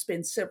 You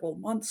spend several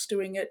months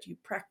doing it. You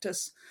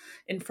practice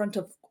in front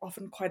of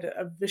often quite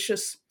a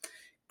vicious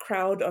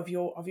crowd of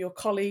your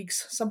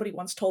colleagues. Somebody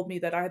once told me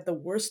that I had the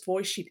worst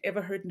voice she'd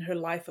ever heard in her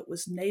life. It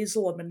was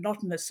nasal and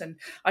monotonous, and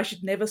I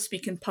should never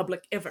speak in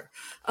public ever.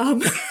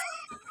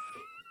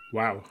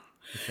 Wow.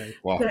 Okay.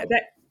 Wow.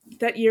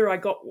 That year I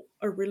got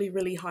a really,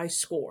 really high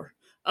score.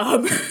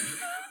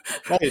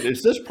 Wait,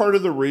 is this part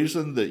of the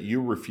reason that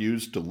you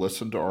refused to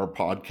listen to our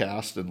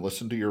podcast and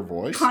listen to your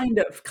voice? Kind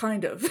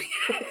of,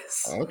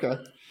 yes. Okay.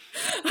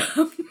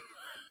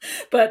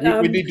 But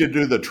we need to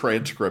do the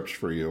transcripts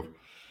for you.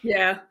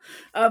 Yeah,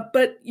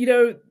 but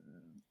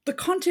the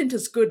content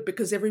is good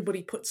because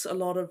everybody puts a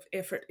lot of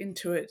effort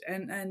into it,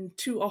 and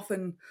too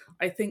often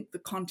I think the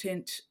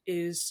content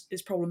is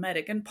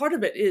problematic. And part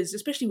of it is,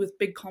 especially with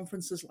big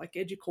conferences like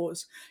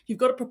EDUCAUSE, you've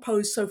got to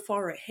propose so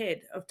far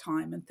ahead of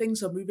time, and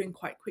things are moving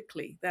quite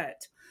quickly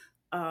that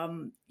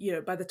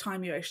by the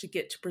time you actually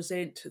get to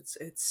present,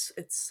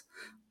 it's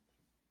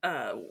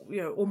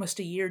almost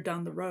a year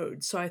down the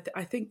road. So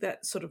I think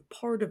that's sort of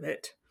part of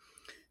it.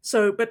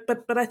 So, but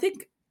I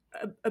think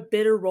a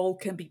better role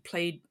can be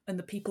played in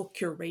the people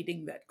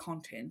curating that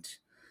content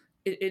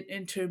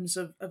in terms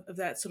of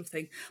that sort of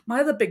thing.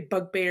 My other big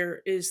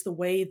bugbear is the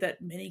way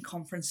that many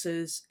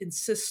conferences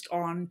insist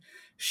on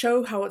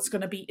show how it's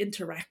going to be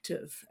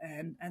interactive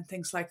and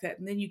things like that.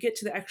 And then you get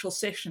to the actual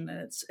session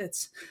and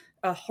it's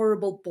a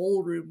horrible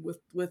ballroom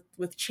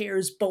with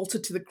chairs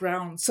bolted to the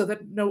ground so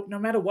that no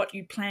matter what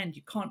you planned,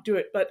 you can't do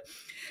it. But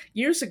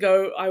years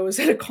ago, I was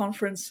at a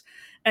conference,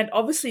 and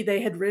obviously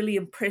they had really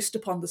impressed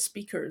upon the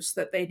speakers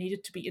that they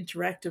needed to be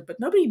interactive,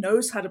 but nobody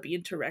knows how to be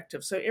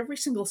interactive. So every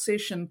single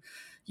session,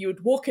 you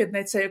would walk in,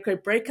 they'd say, okay,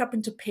 break up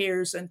into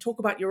pairs and talk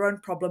about your own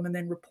problem and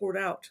then report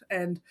out.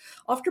 And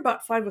after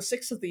about 5 or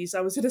 6 of these,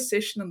 I was in a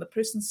session and the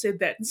person said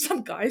that, and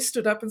some guy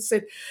stood up and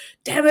said,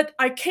 damn it,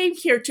 I came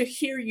here to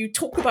hear you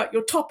talk about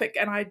your topic,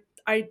 and I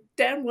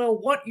damn well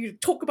want you to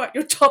talk about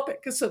your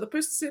topic. And so the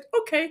person said,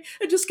 okay,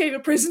 and just gave a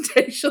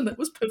presentation that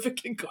was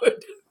perfectly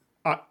good.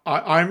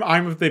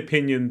 I'm of the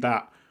opinion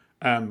that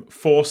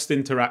forced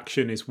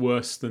interaction is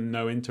worse than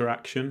no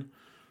interaction.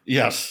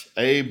 Yes,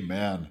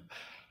 amen.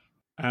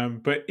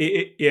 But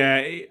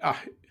it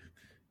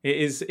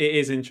is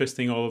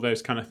interesting, all of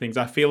those kind of things.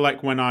 I feel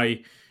like when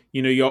to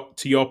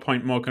your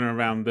point, Morgan,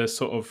 around the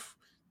sort of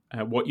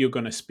what you're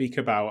going to speak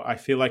about, I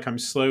feel like I'm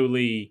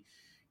slowly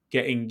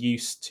getting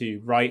used to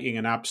writing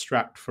an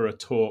abstract for a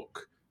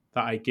talk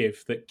that I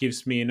give that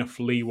gives me enough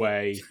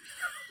leeway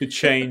to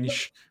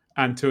change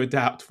and to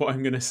adapt what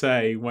I'm going to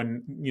say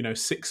when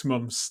 6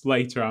 months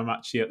later I'm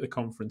actually at the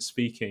conference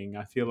speaking.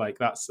 I feel like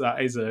that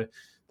is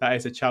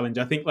a challenge.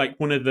 I think like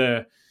one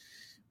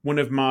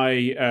of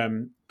my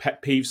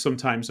pet peeves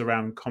sometimes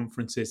around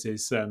conferences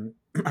is I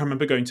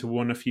remember going to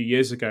one a few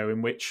years ago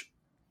in which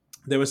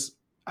there was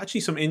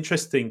actually some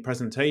interesting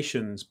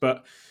presentations,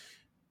 but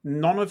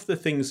none of the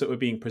things that were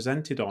being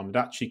presented on had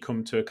actually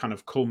come to a kind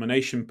of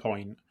culmination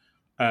point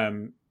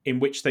in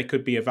which they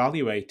could be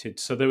evaluated.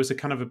 So there was a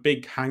kind of a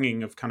big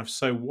hanging of kind of,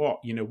 so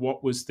what?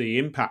 What was the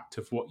impact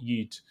of what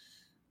you'd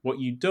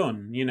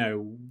done?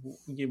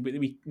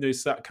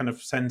 There's that kind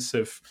of sense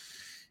of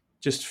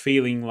just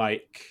feeling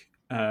like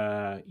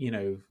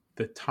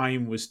the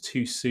time was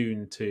too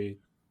soon to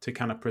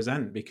kind of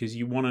present, because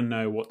you want to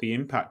know what the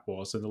impact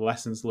was and the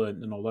lessons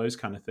learned and all those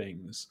kind of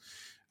things.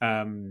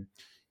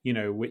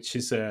 Which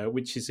is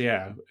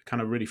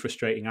kind of really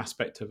frustrating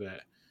aspect of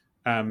it.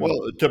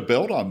 Well, to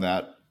build on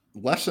that,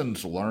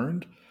 lessons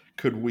learned,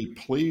 could we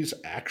please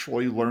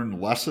actually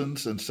learn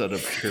lessons instead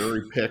of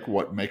cherry pick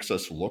what makes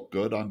us look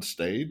good on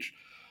stage?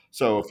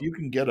 So if you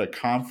can get a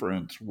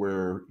conference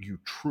where you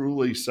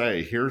truly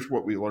say, here's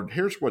what we learned,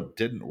 here's what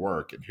didn't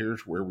work, and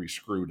here's where we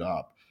screwed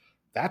up,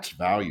 that's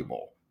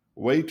valuable.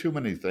 Way too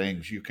many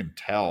things you can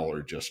tell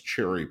are just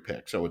cherry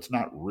pick. So it's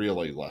not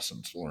really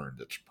lessons learned,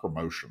 it's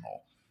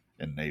promotional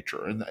in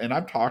nature. And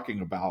I'm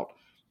talking about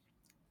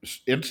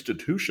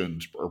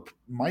institutions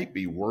might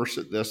be worse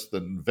at this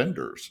than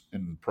vendors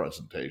in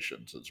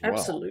presentations as well.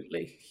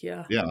 Absolutely,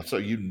 yeah. Yeah, so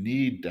you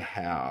need to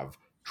have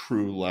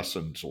true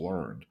lessons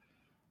learned.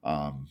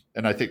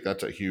 And I think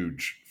that's a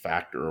huge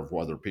factor of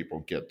whether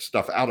people get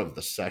stuff out of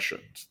the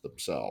sessions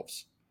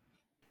themselves.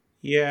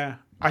 Yeah,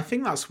 I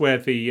think that's where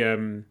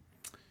the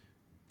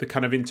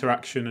kind of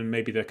interaction and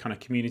maybe the kind of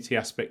community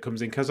aspect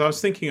comes in, because I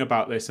was thinking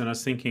about this and I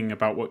was thinking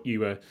about what you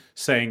were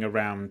saying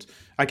around,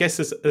 I guess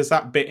there's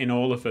that bit in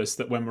all of us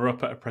that when we're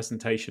up at a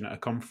presentation at a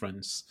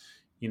conference,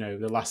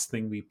 the last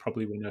thing we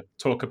probably want to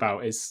talk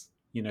about is,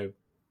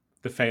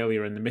 the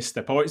failure and the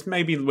misstep, or it's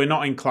maybe we're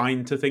not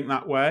inclined to think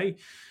that way.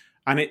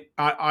 And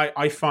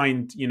I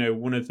find,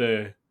 one of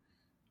the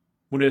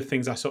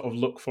things I sort of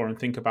look for and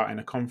think about in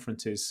a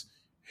conference is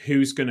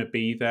who's going to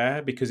be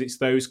there, because it's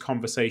those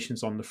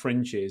conversations on the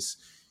fringes,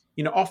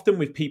 often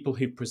with people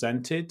who've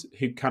presented,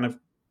 who kind of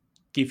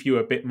give you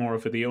a bit more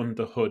of the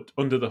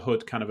under the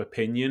hood kind of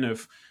opinion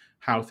of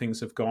how things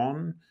have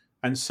gone.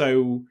 And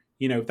so,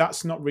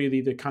 that's not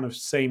really the kind of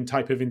same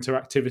type of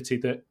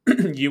interactivity that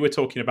you were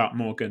talking about,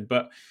 Morgan.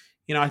 But,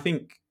 I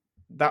think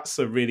that's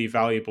a really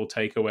valuable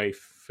takeaway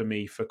for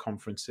me for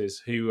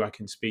conferences, who I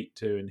can speak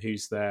to and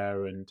who's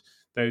there, and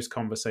those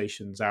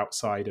conversations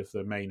outside of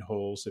the main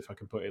halls, if I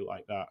can put it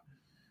like that.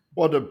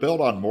 Well, to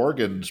build on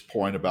Morgan's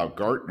point about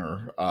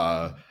Gartner,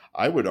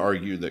 I would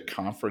argue that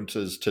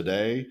conferences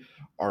today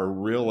are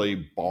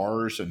really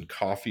bars and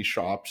coffee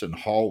shops and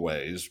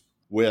hallways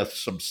with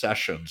some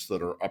sessions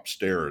that are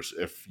upstairs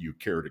if you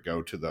care to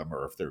go to them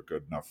or if they're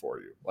good enough for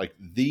you. Like,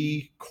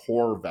 the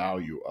core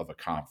value of a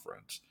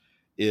conference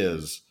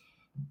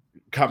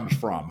comes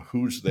from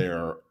who's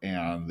there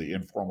and the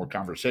informal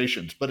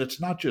conversations, but it's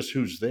not just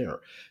who's there.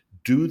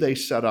 do they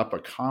set up a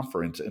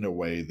conference in a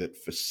way that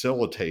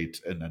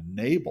facilitates and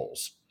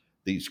enables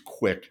these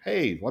quick,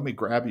 hey, let me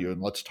grab you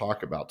and let's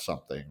talk about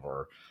something,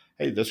 or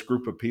hey, this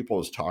group of people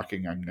is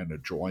talking, I'm going to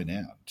join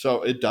in.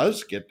 So it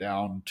does get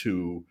down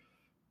to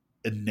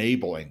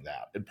enabling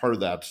that, and part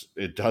of that's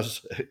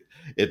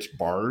it's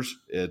bars,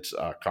 it's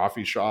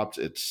coffee shops,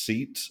 it's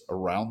seats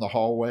around the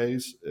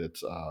hallways,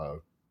 it's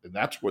and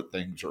that's what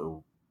things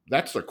are.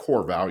 That's the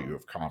core value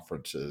of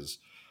conferences,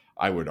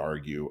 I would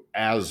argue,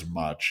 as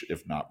much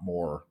if not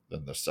more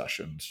than the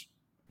sessions.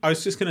 I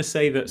was just going to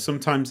say that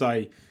sometimes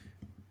I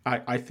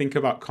think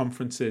about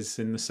conferences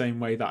in the same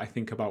way that I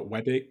think about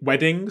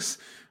weddings.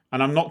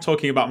 And I'm not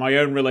talking about my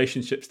own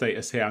relationship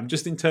status here. I'm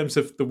just in terms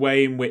of the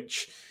way in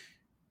which,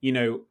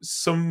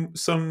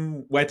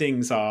 some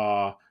weddings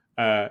are,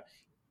 they're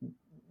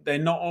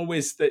not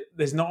always,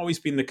 there's not always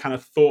been the kind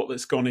of thought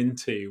that's gone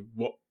into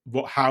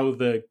how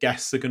the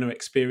guests are going to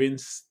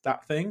experience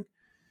that thing.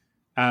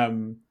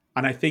 And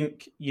I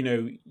think,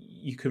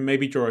 you can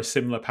maybe draw a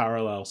similar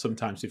parallel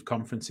sometimes with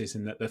conferences,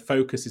 in that the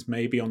focus is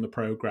maybe on the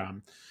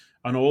program,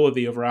 and all of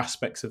the other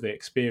aspects of the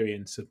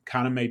experience have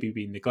kind of maybe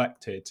been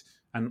neglected.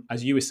 And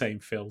as you were saying,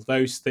 Phil,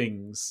 those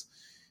things,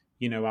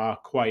 are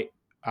quite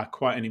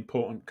an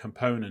important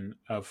component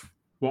of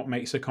what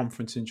makes a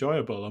conference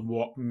enjoyable, and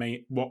what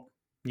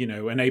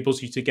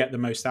enables you to get the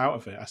most out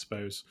of it, I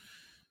suppose.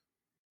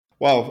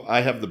 Well,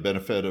 I have the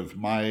benefit of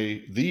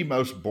the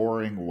most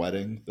boring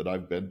wedding that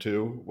I've been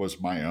to was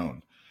my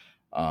own.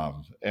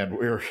 And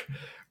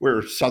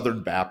we're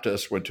Southern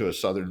Baptist, went to a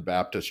Southern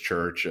Baptist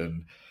church,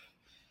 and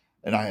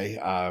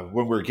I,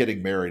 when we were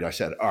getting married, I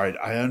said, all right,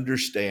 I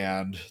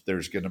understand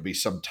there's going to be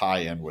some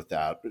tie-in with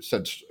that. But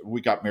since we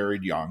got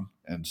married young,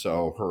 and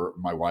so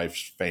my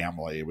wife's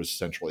family, it was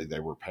essentially they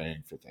were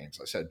paying for things.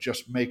 I said,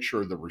 just make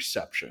sure the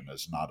reception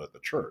is not at the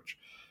church,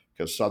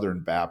 because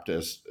Southern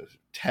Baptist,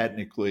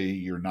 technically,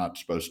 you're not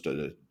supposed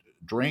to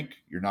drink,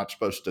 you're not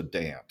supposed to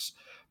dance.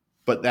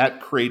 But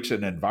that creates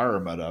an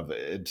environment of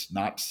it's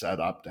not set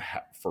up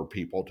for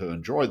people to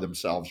enjoy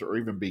themselves or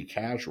even be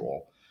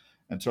casual.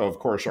 And so, of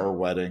course, our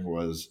wedding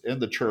was in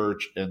the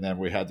church, and then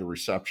we had the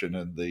reception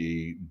in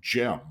the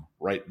gym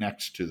right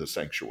next to the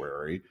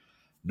sanctuary.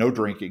 No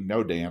drinking,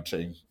 no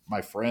dancing.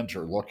 My friends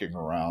are looking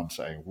around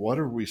saying, what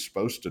are we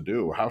supposed to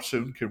do? How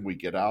soon can we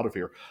get out of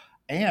here?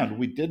 And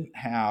we didn't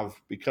have,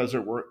 because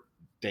there weren't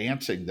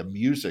dancing, the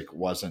music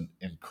wasn't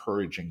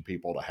encouraging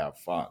people to have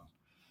fun.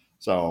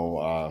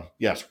 So,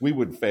 yes, we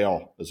would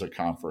fail as a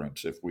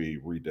conference if we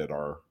redid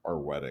our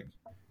wedding.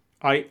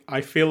 I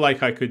feel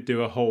like I could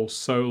do a whole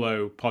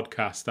solo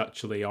podcast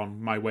actually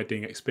on my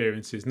wedding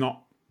experiences,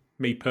 not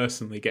me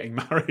personally getting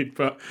married,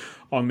 but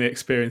on the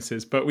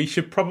experiences. But we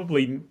should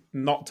probably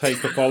not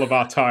take up all of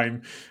our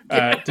time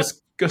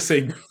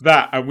discussing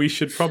that, and we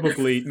should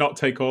probably not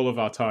take all of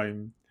our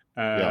time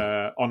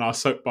on our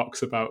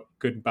soapbox about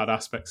good and bad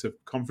aspects of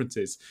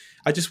conferences.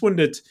 I just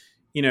wondered,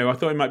 I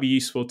thought it might be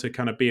useful to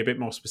kind of be a bit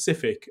more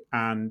specific,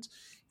 and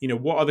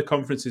what are the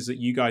conferences that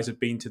you guys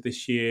have been to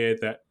this year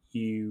that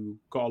you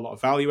got a lot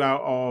of value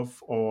out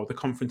of, or the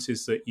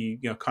conferences that you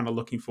kind of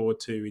looking forward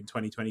to in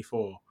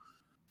 2024?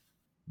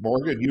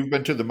 Morgan, you've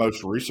been to the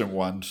most recent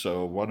one,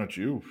 so why don't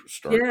you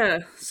start?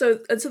 Yeah. So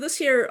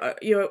this year,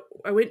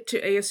 I went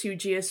to ASU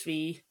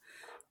GSV.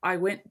 I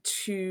went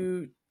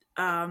to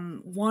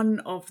one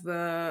of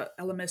the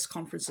LMS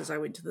conferences. I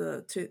went to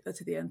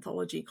the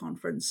Anthology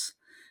conference.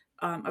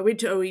 I went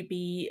to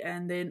OEB,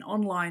 and then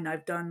online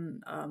I've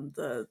done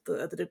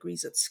the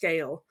degrees at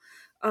scale.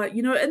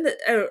 And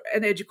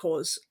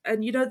EduCause,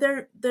 and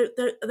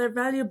they're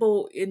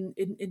valuable in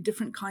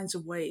different kinds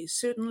of ways.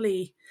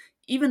 Certainly,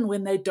 even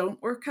when they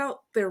don't work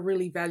out, they're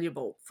really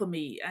valuable for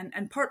me,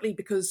 and partly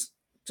because,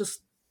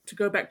 just to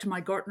go back to my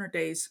Gartner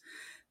days,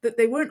 that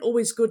they weren't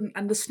always good in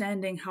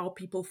understanding how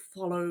people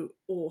follow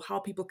or how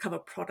people cover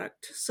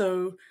product.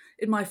 So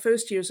in my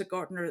first years at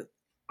Gartner,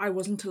 I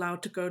wasn't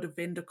allowed to go to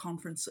vendor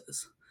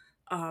conferences,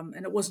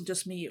 and it wasn't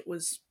just me; it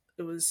was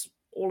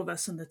all of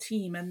us in the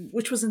team, and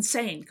which was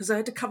insane because I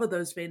had to cover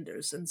those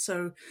vendors. And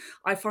so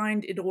I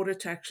find in order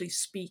to actually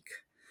speak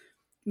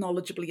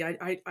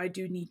knowledgeably, I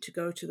do need to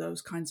go to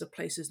those kinds of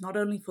places, not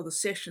only for the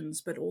sessions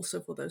but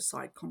also for those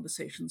side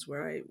conversations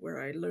where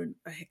I learn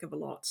a heck of a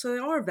lot. So they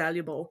are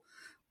valuable.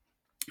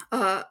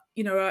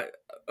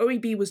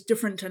 OEB was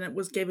different, and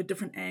it gave a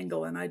different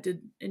angle, and I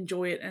did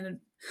enjoy it. And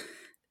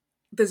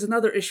there's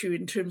another issue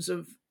in terms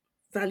of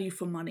value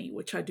for money,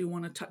 which I do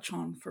want to touch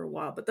on for a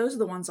while. But those are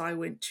the ones I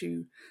went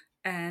to,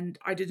 and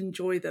I did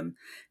enjoy them.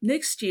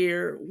 Next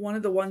year, one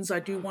of the ones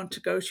I do want to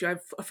go to,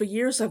 for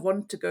years I've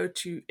wanted to go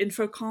to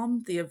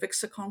Infocom, the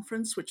Avixa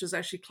conference, which is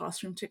actually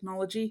classroom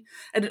technology,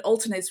 and it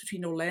alternates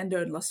between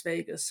Orlando and Las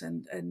Vegas,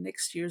 and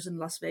next year's in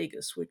Las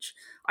Vegas, which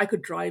I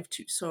could drive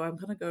to. So I'm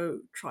going to go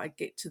try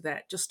get to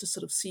that just to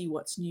sort of see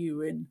what's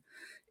new in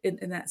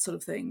that sort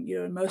of thing,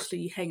 and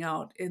mostly hang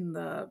out in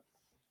the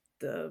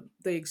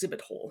exhibit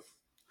hall.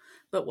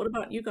 But what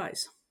about you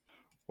guys?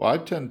 Well, I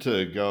tend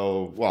to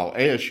go,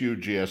 ASU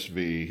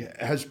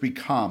GSV has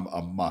become a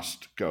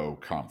must go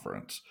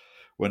conference,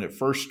 When it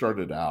first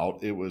started out,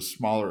 it was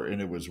smaller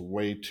and it was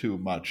way too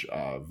much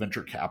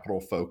venture capital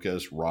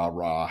focus, rah,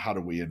 rah, how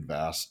do we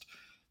invest?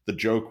 The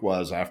joke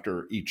was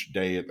after each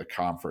day at the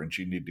conference,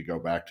 you need to go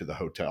back to the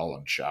hotel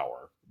and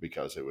shower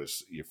because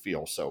you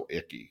feel so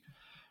icky.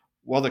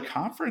 Well, the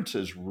conference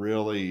has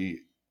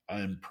really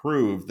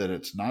improved that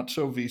it's not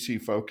so VC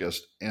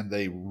focused, and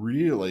they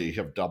really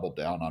have doubled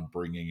down on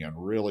bringing in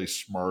really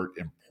smart,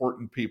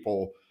 important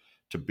people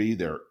to be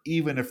there,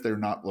 even if they're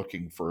not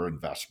looking for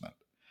investment.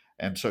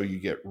 And so you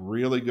get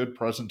really good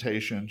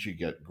presentations, you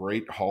get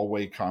great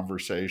hallway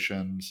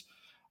conversations,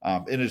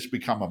 and it's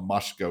become a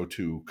must go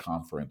to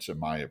conference, in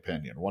my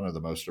opinion, one of the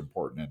most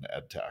important in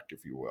EdTech,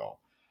 if you will.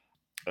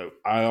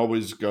 I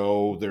always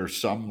go, there's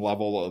some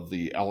level of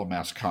the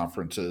LMS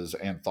conferences,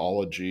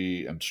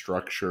 Anthology and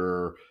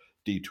Structure,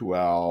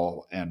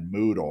 D2L, and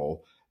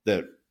Moodle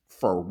that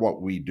for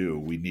what we do,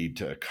 we need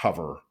to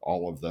cover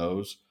all of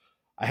those.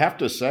 I have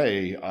to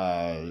say,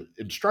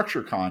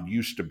 InstructureCon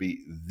used to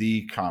be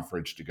the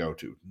conference to go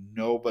to.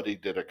 Nobody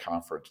did a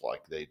conference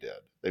like they did.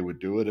 They would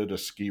do it at a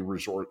ski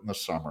resort in the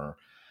summer,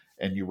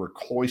 and you were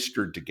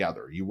cloistered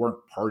together. You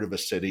weren't part of a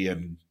city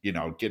and,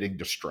 getting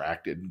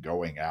distracted and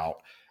going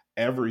out.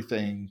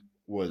 Everything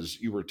was,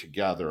 you were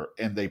together,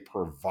 and they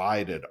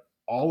provided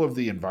all of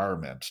the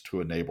environments to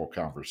enable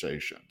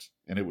conversations.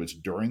 And it was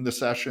during the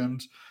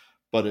sessions,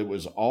 but it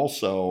was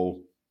also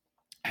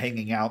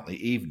hanging out in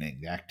the evening,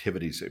 the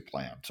activities they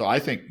planned. So I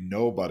think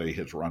nobody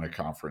has run a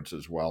conference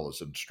as well as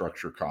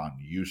InstructureCon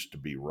used to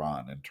be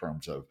run in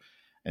terms of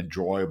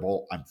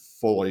enjoyable. I'm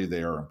fully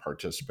there and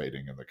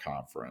participating in the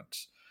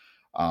conference.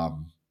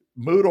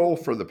 Moodle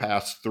for the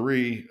past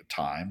 3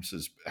 times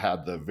has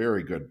had the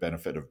very good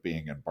benefit of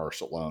being in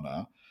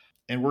Barcelona.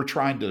 And we're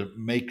trying to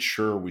make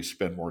sure we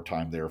spend more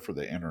time there for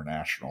the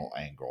international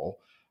angle.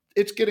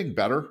 It's getting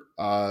better.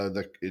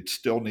 It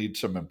still needs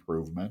some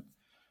improvement.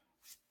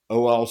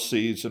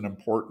 OLC is an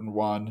important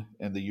one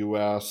in the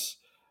US.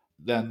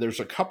 Then there's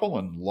a couple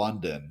in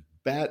London.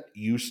 BET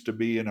used to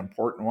be an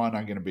important one.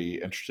 I'm going to be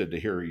interested to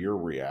hear your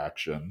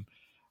reaction,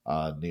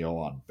 Neil,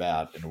 on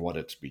BET and what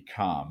it's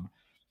become.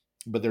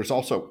 But there's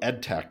also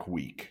EdTech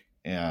Week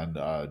in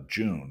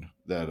June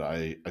that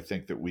I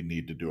think that we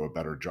need to do a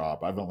better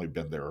job. I've only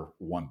been there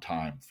one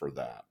time for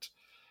that.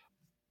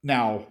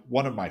 Now,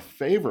 one of my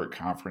favorite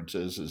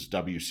conferences is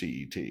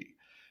WCET.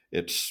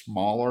 It's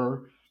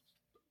smaller.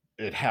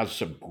 It has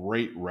some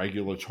great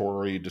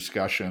regulatory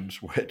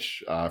discussions,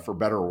 which, for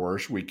better or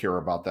worse, we care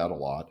about that a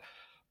lot.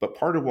 But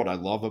part of what I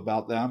love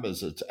about them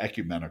is it's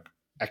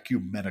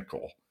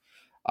ecumenical,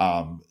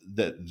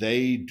 that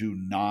they do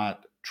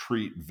not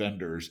treat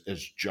vendors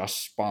as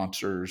just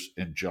sponsors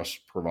and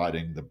just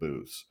providing the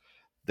booths.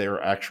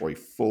 They're actually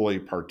fully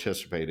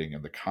participating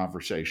in the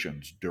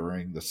conversations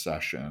during the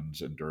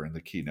sessions and during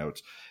the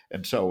keynotes.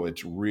 And so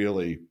it's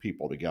really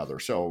people together.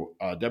 So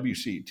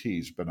WCT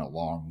has been a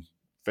long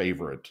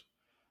favorite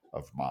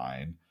of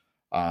mine.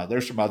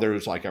 There's some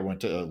others, like I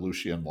went to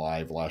Lucian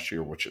Live last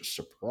year, which is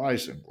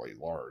surprisingly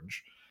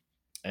large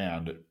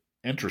and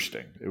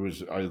interesting.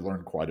 I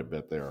learned quite a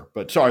bit there.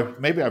 But so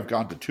maybe I've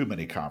gone to too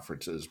many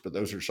conferences, but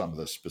those are some of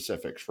the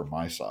specifics from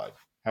my side.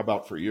 How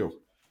about for you?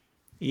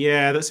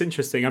 Yeah, that's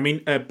interesting. I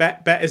mean,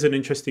 Bet is an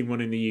interesting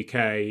one in the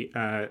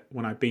UK.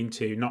 When I've been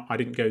to, I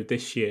didn't go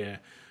this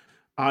year.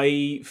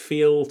 I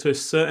feel to a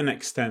certain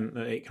extent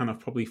that it kind of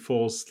probably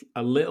falls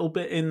a little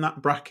bit in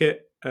that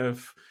bracket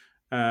of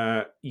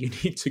you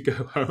need to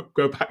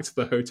go back to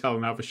the hotel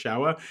and have a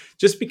shower,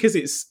 just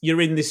because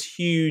you're in this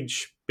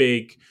huge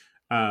big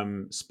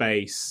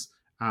space,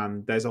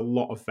 and there's a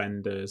lot of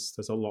vendors,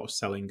 there's a lot of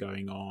selling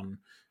going on.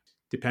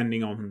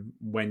 Depending on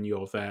when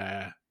you're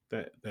there,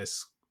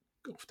 there's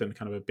often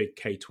kind of a big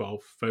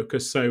K-12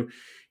 focus. So,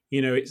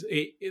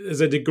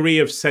 there's a degree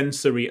of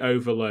sensory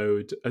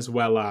overload as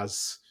well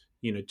as,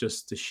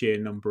 just the sheer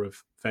number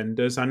of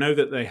vendors. I know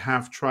that they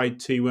have tried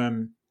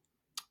to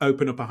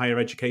open up a higher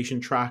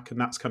education track, and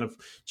that's kind of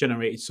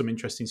generated some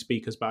interesting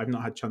speakers, but I've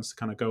not had a chance to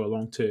kind of go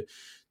along to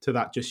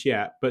that just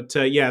yet. But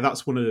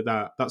that's one of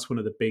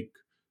the big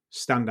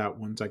standout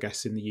ones, I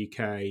guess, in the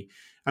UK.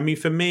 I mean,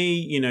 for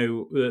me,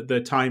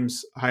 the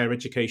Times Higher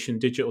Education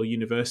Digital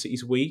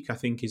Universities Week, I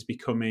think, is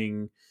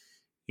becoming,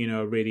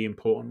 a really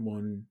important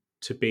one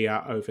to be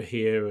at over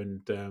here.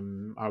 And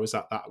I was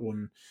at that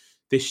one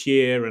this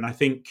year, and I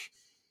think,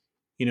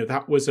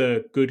 that was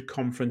a good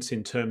conference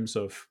in terms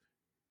of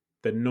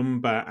the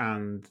number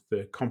and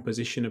the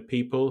composition of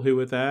people who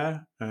were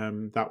there.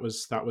 That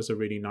was a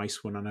really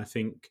nice one, and I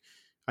think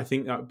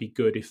that would be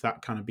good if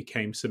that kind of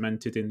became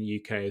cemented in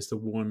the UK as the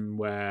one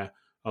where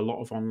a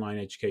lot of online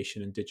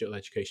education and digital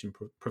education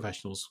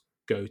professionals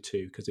go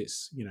to, because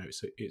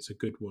it's a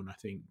good one, I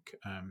think,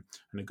 and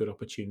a good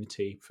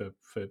opportunity for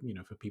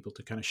people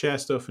to kind of share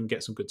stuff and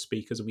get some good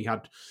speakers. And we had,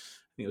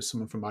 I think it was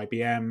someone from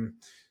IBM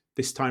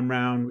this time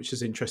round, which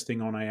is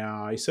interesting on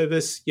AI. So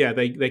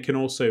they can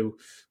also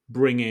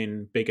bring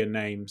in bigger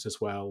names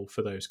as well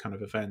for those kind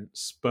of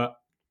events. But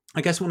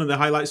I guess one of the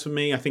highlights for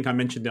me, I think I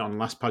mentioned it on the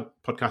last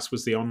podcast,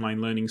 was the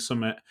Online Learning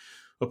Summit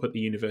up at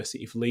the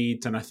University of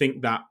Leeds. And I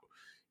think that,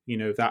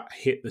 that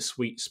hit the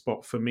sweet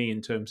spot for me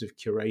in terms of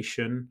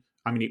curation.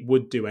 I mean, it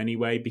would do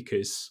anyway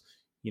because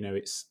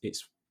it's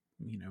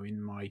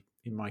in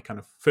my kind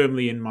of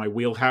firmly in my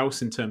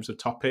wheelhouse in terms of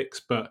topics,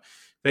 but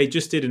they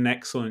just did an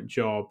excellent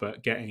job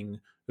at getting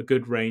a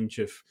good range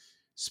of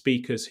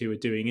speakers who are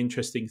doing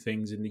interesting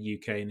things in the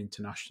UK and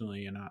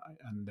internationally, and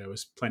there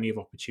was plenty of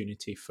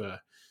opportunity for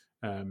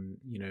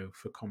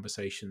for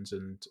conversations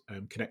and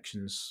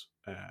connections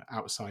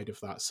outside of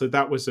that. So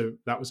that was a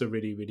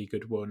really, really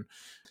good one.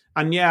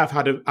 And yeah,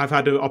 I've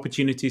had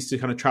opportunities to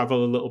kind of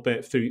travel a little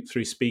bit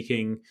through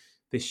speaking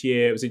this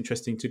year. It was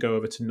interesting to go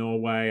over to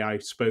Norway. I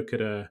spoke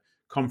at a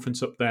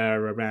conference up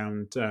there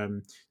around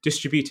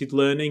distributed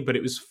learning, but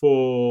it was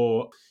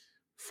for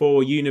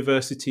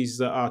universities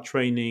that are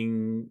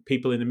training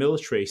people in the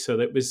military. So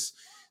that was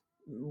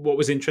what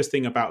was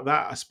interesting about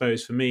that, I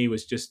suppose, for me,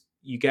 was just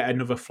you get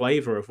another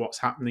flavor of what's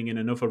happening in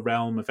another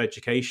realm of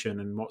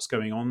education and what's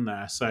going on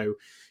there. So,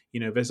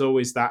 there's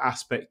always that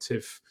aspect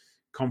of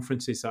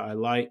conferences that I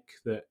like,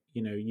 that,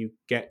 you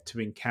get to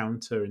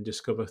encounter and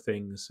discover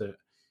things that,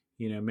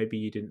 maybe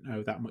you didn't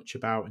know that much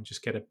about, and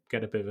just get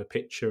a bit of a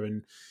picture.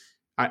 And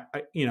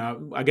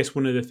I guess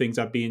one of the things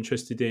I'd be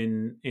interested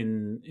in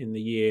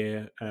the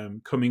year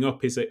coming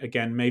up is,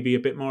 again, maybe a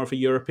bit more of a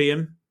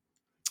European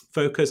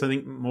focus. I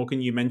think,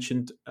 Morgan, you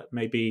mentioned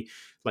maybe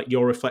like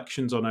your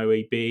reflections on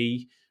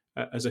OEB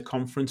as a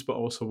conference, but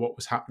also what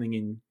was happening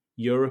in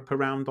Europe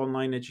around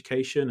online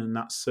education, and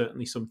that's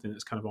certainly something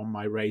that's kind of on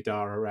my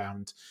radar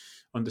around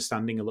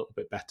understanding a little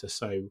bit better.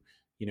 So,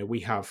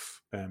 we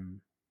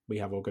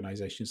have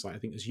organizations like, I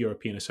think there's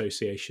European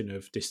Association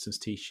of Distance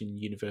Teaching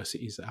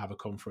Universities that have a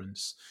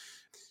conference.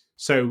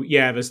 So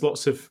yeah, there's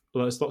lots of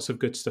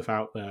good stuff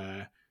out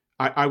there.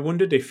 I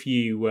wondered if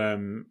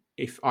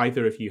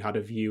either of you had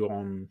a view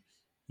on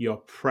your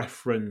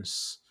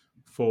preference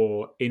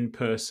for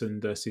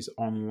in-person versus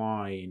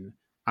online,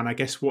 and I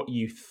guess what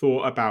you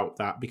thought about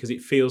that, because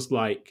it feels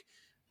like,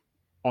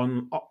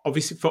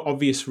 obviously for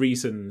obvious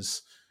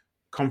reasons,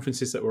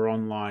 conferences that were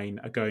online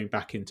are going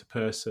back into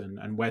person,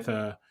 and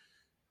whether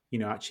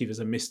actually there's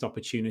a missed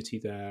opportunity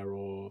there,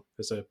 or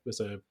there's a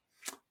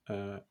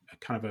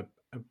kind of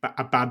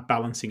a bad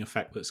balancing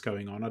effect that's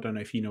going on. I don't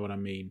know if you know what I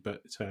mean,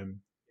 but I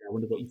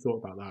wonder what you thought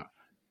about that.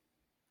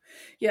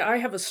 Yeah, I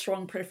have a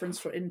strong preference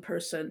for in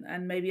person,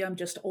 and maybe I'm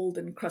just old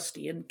and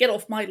crusty and get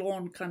off my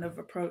lawn kind of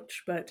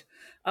approach. But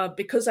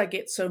because I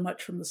get so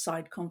much from the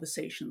side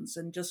conversations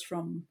and just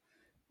from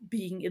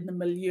being in the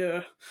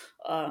milieu,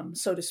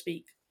 so to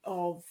speak,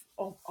 of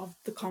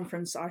the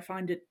conference, I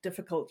find it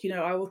difficult.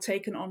 I will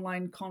take an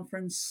online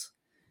conference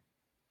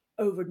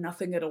over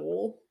nothing at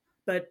all.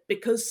 But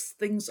because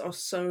things are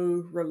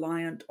so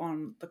reliant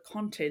on the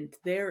content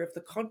there, if the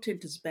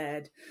content is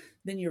bad,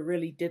 then you're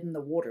really dead in the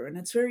water. And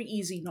it's very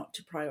easy not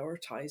to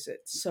prioritize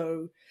it.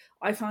 So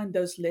I find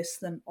those less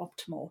than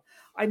optimal.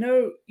 I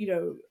know,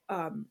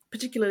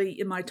 particularly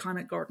in my time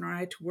at Gardner, I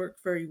had to work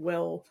very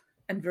well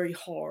and very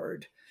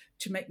hard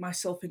to make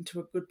myself into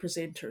a good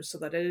presenter so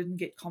that I didn't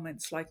get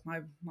comments like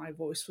my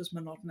voice was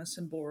monotonous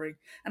and boring.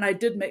 And I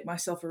did make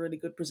myself a really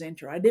good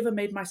presenter. I never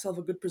made myself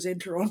a good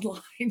presenter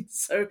online.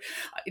 So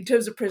in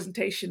terms of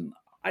presentation,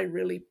 I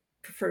really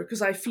prefer,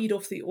 because I feed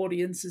off the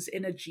audience's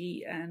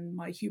energy and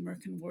my humor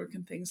can work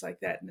and things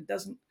like that. And it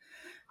doesn't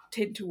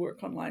tend to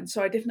work online.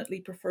 So I definitely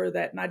prefer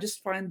that. And I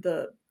just find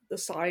the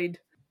side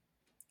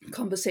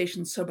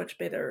conversations so much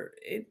better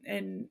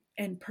in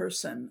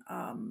person.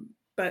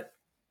 But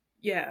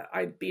yeah,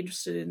 I'd be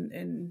interested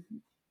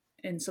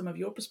in some of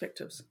your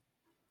perspectives.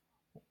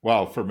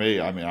 Well, for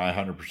me, I mean, I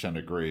 100%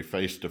 agree.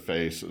 Face to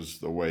face is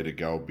the way to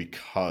go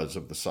because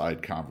of the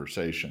side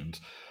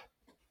conversations.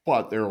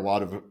 But there are a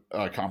lot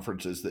of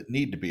conferences that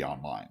need to be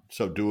online.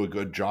 So do a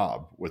good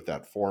job with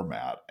that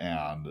format.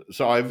 And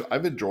so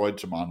I've enjoyed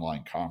some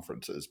online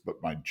conferences,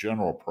 but my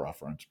general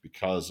preference,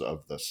 because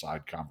of the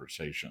side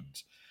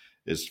conversations,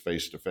 is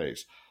face to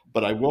face.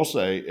 But I will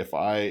say, if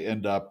I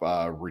end up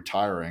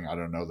retiring, I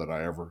don't know that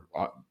I ever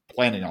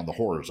planning on the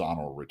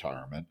horizontal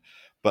retirement,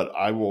 but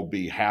I will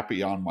be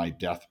happy on my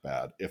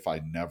deathbed if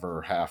I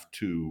never have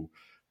to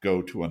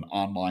go to an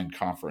online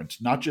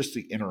conference, not just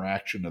the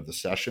interaction of the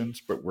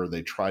sessions, but where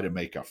they try to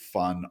make a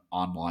fun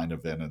online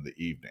event in the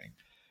evening.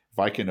 If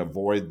I can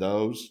avoid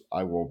those,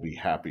 I will be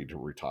happy to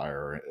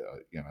retire,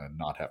 and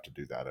not have to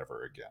do that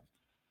ever again.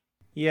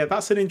 Yeah,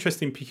 that's an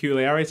interesting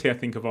peculiarity, I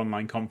think, of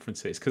online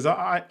conferences, because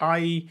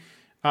I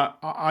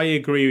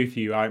agree with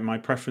you. My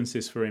preference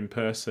is for in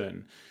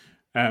person.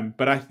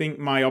 But I think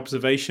my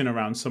observation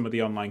around some of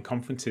the online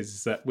conferences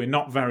is that we're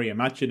not very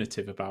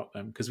imaginative about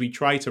them, because we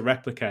try to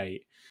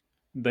replicate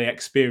the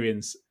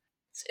experience.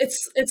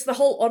 It's the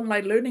whole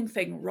online learning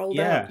thing rolled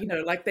Yeah.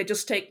 out, like they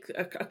just take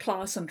a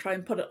class and try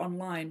and put it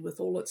online with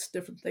all its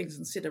different things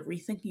instead of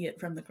rethinking it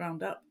from the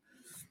ground up.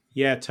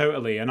 Yeah,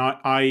 totally. And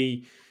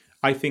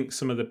I think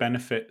some of the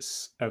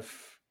benefits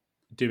of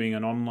doing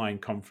an online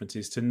conference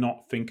is to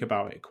not think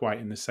about it quite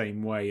in the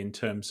same way, in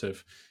terms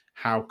of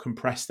how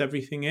compressed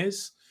everything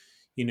is.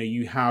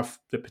 You have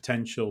the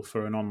potential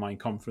for an online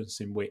conference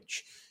in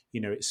which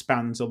it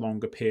spans a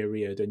longer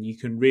period, and you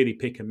can really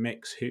pick and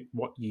mix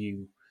what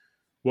you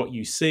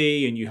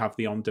see, and you have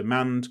the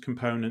on-demand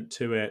component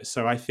to it.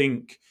 So I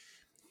think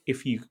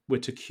if you were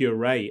to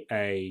curate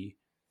a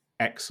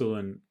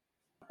excellent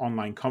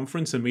online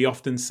conference, and we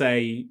often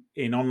say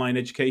in online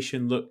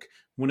education, look,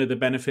 one of the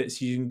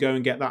benefits, you can go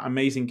and get that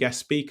amazing guest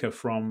speaker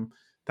from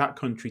that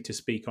country to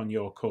speak on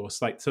your course.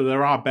 So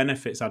there are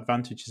benefits,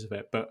 advantages of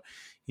it, but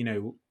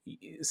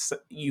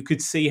you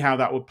could see how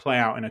that would play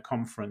out in a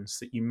conference,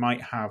 that you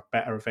might have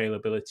better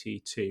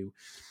availability to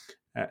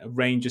a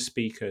range of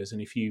speakers,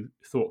 and if you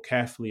thought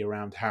carefully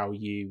around how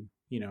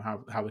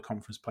how the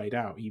conference played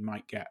out, you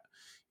might get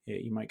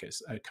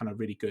a kind of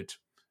really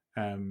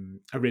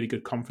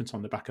good conference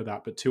on the back of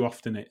that. But too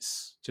often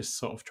it's just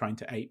sort of trying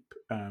to ape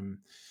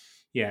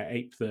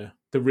the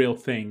real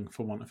thing,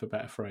 for want of a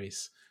better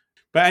phrase.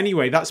 But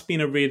anyway, that's been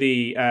a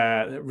really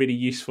really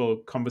useful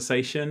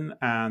conversation,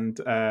 and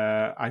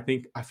I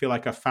feel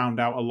like I found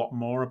out a lot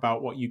more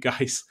about what you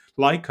guys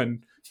like,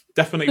 and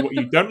definitely what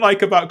you don't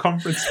like about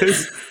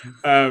conferences.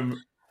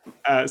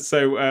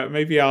 So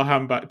maybe I'll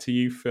hand back to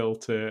you, Phil,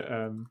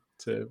 to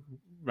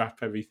wrap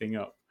everything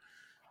up.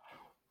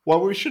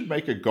 Well, we should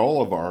make a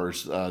goal of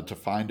ours to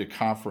find a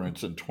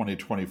conference in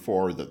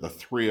 2024 that the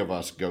three of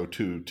us go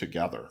to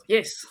together.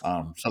 Yes.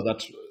 So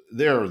that's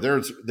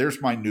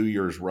there's my New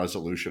Year's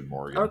resolution,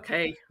 Morgan.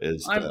 Okay.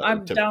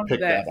 I'm down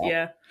with that.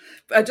 Yeah.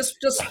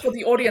 Just for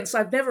the audience,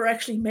 I've never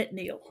actually met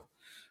Neil.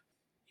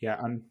 Yeah,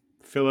 and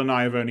Phil and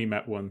I have only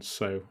met once,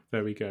 so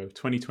there we go.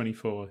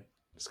 2024,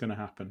 it's going to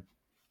happen.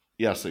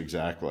 Yes,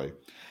 exactly.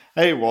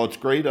 Hey, well, it's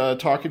great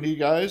talking to you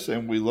guys,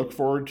 and we look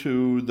forward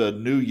to the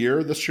new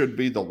year. This should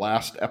be the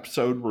last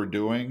episode we're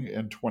doing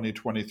in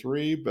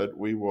 2023, but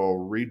we will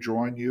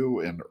rejoin you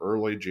in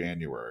early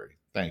January.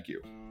 Thank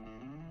you.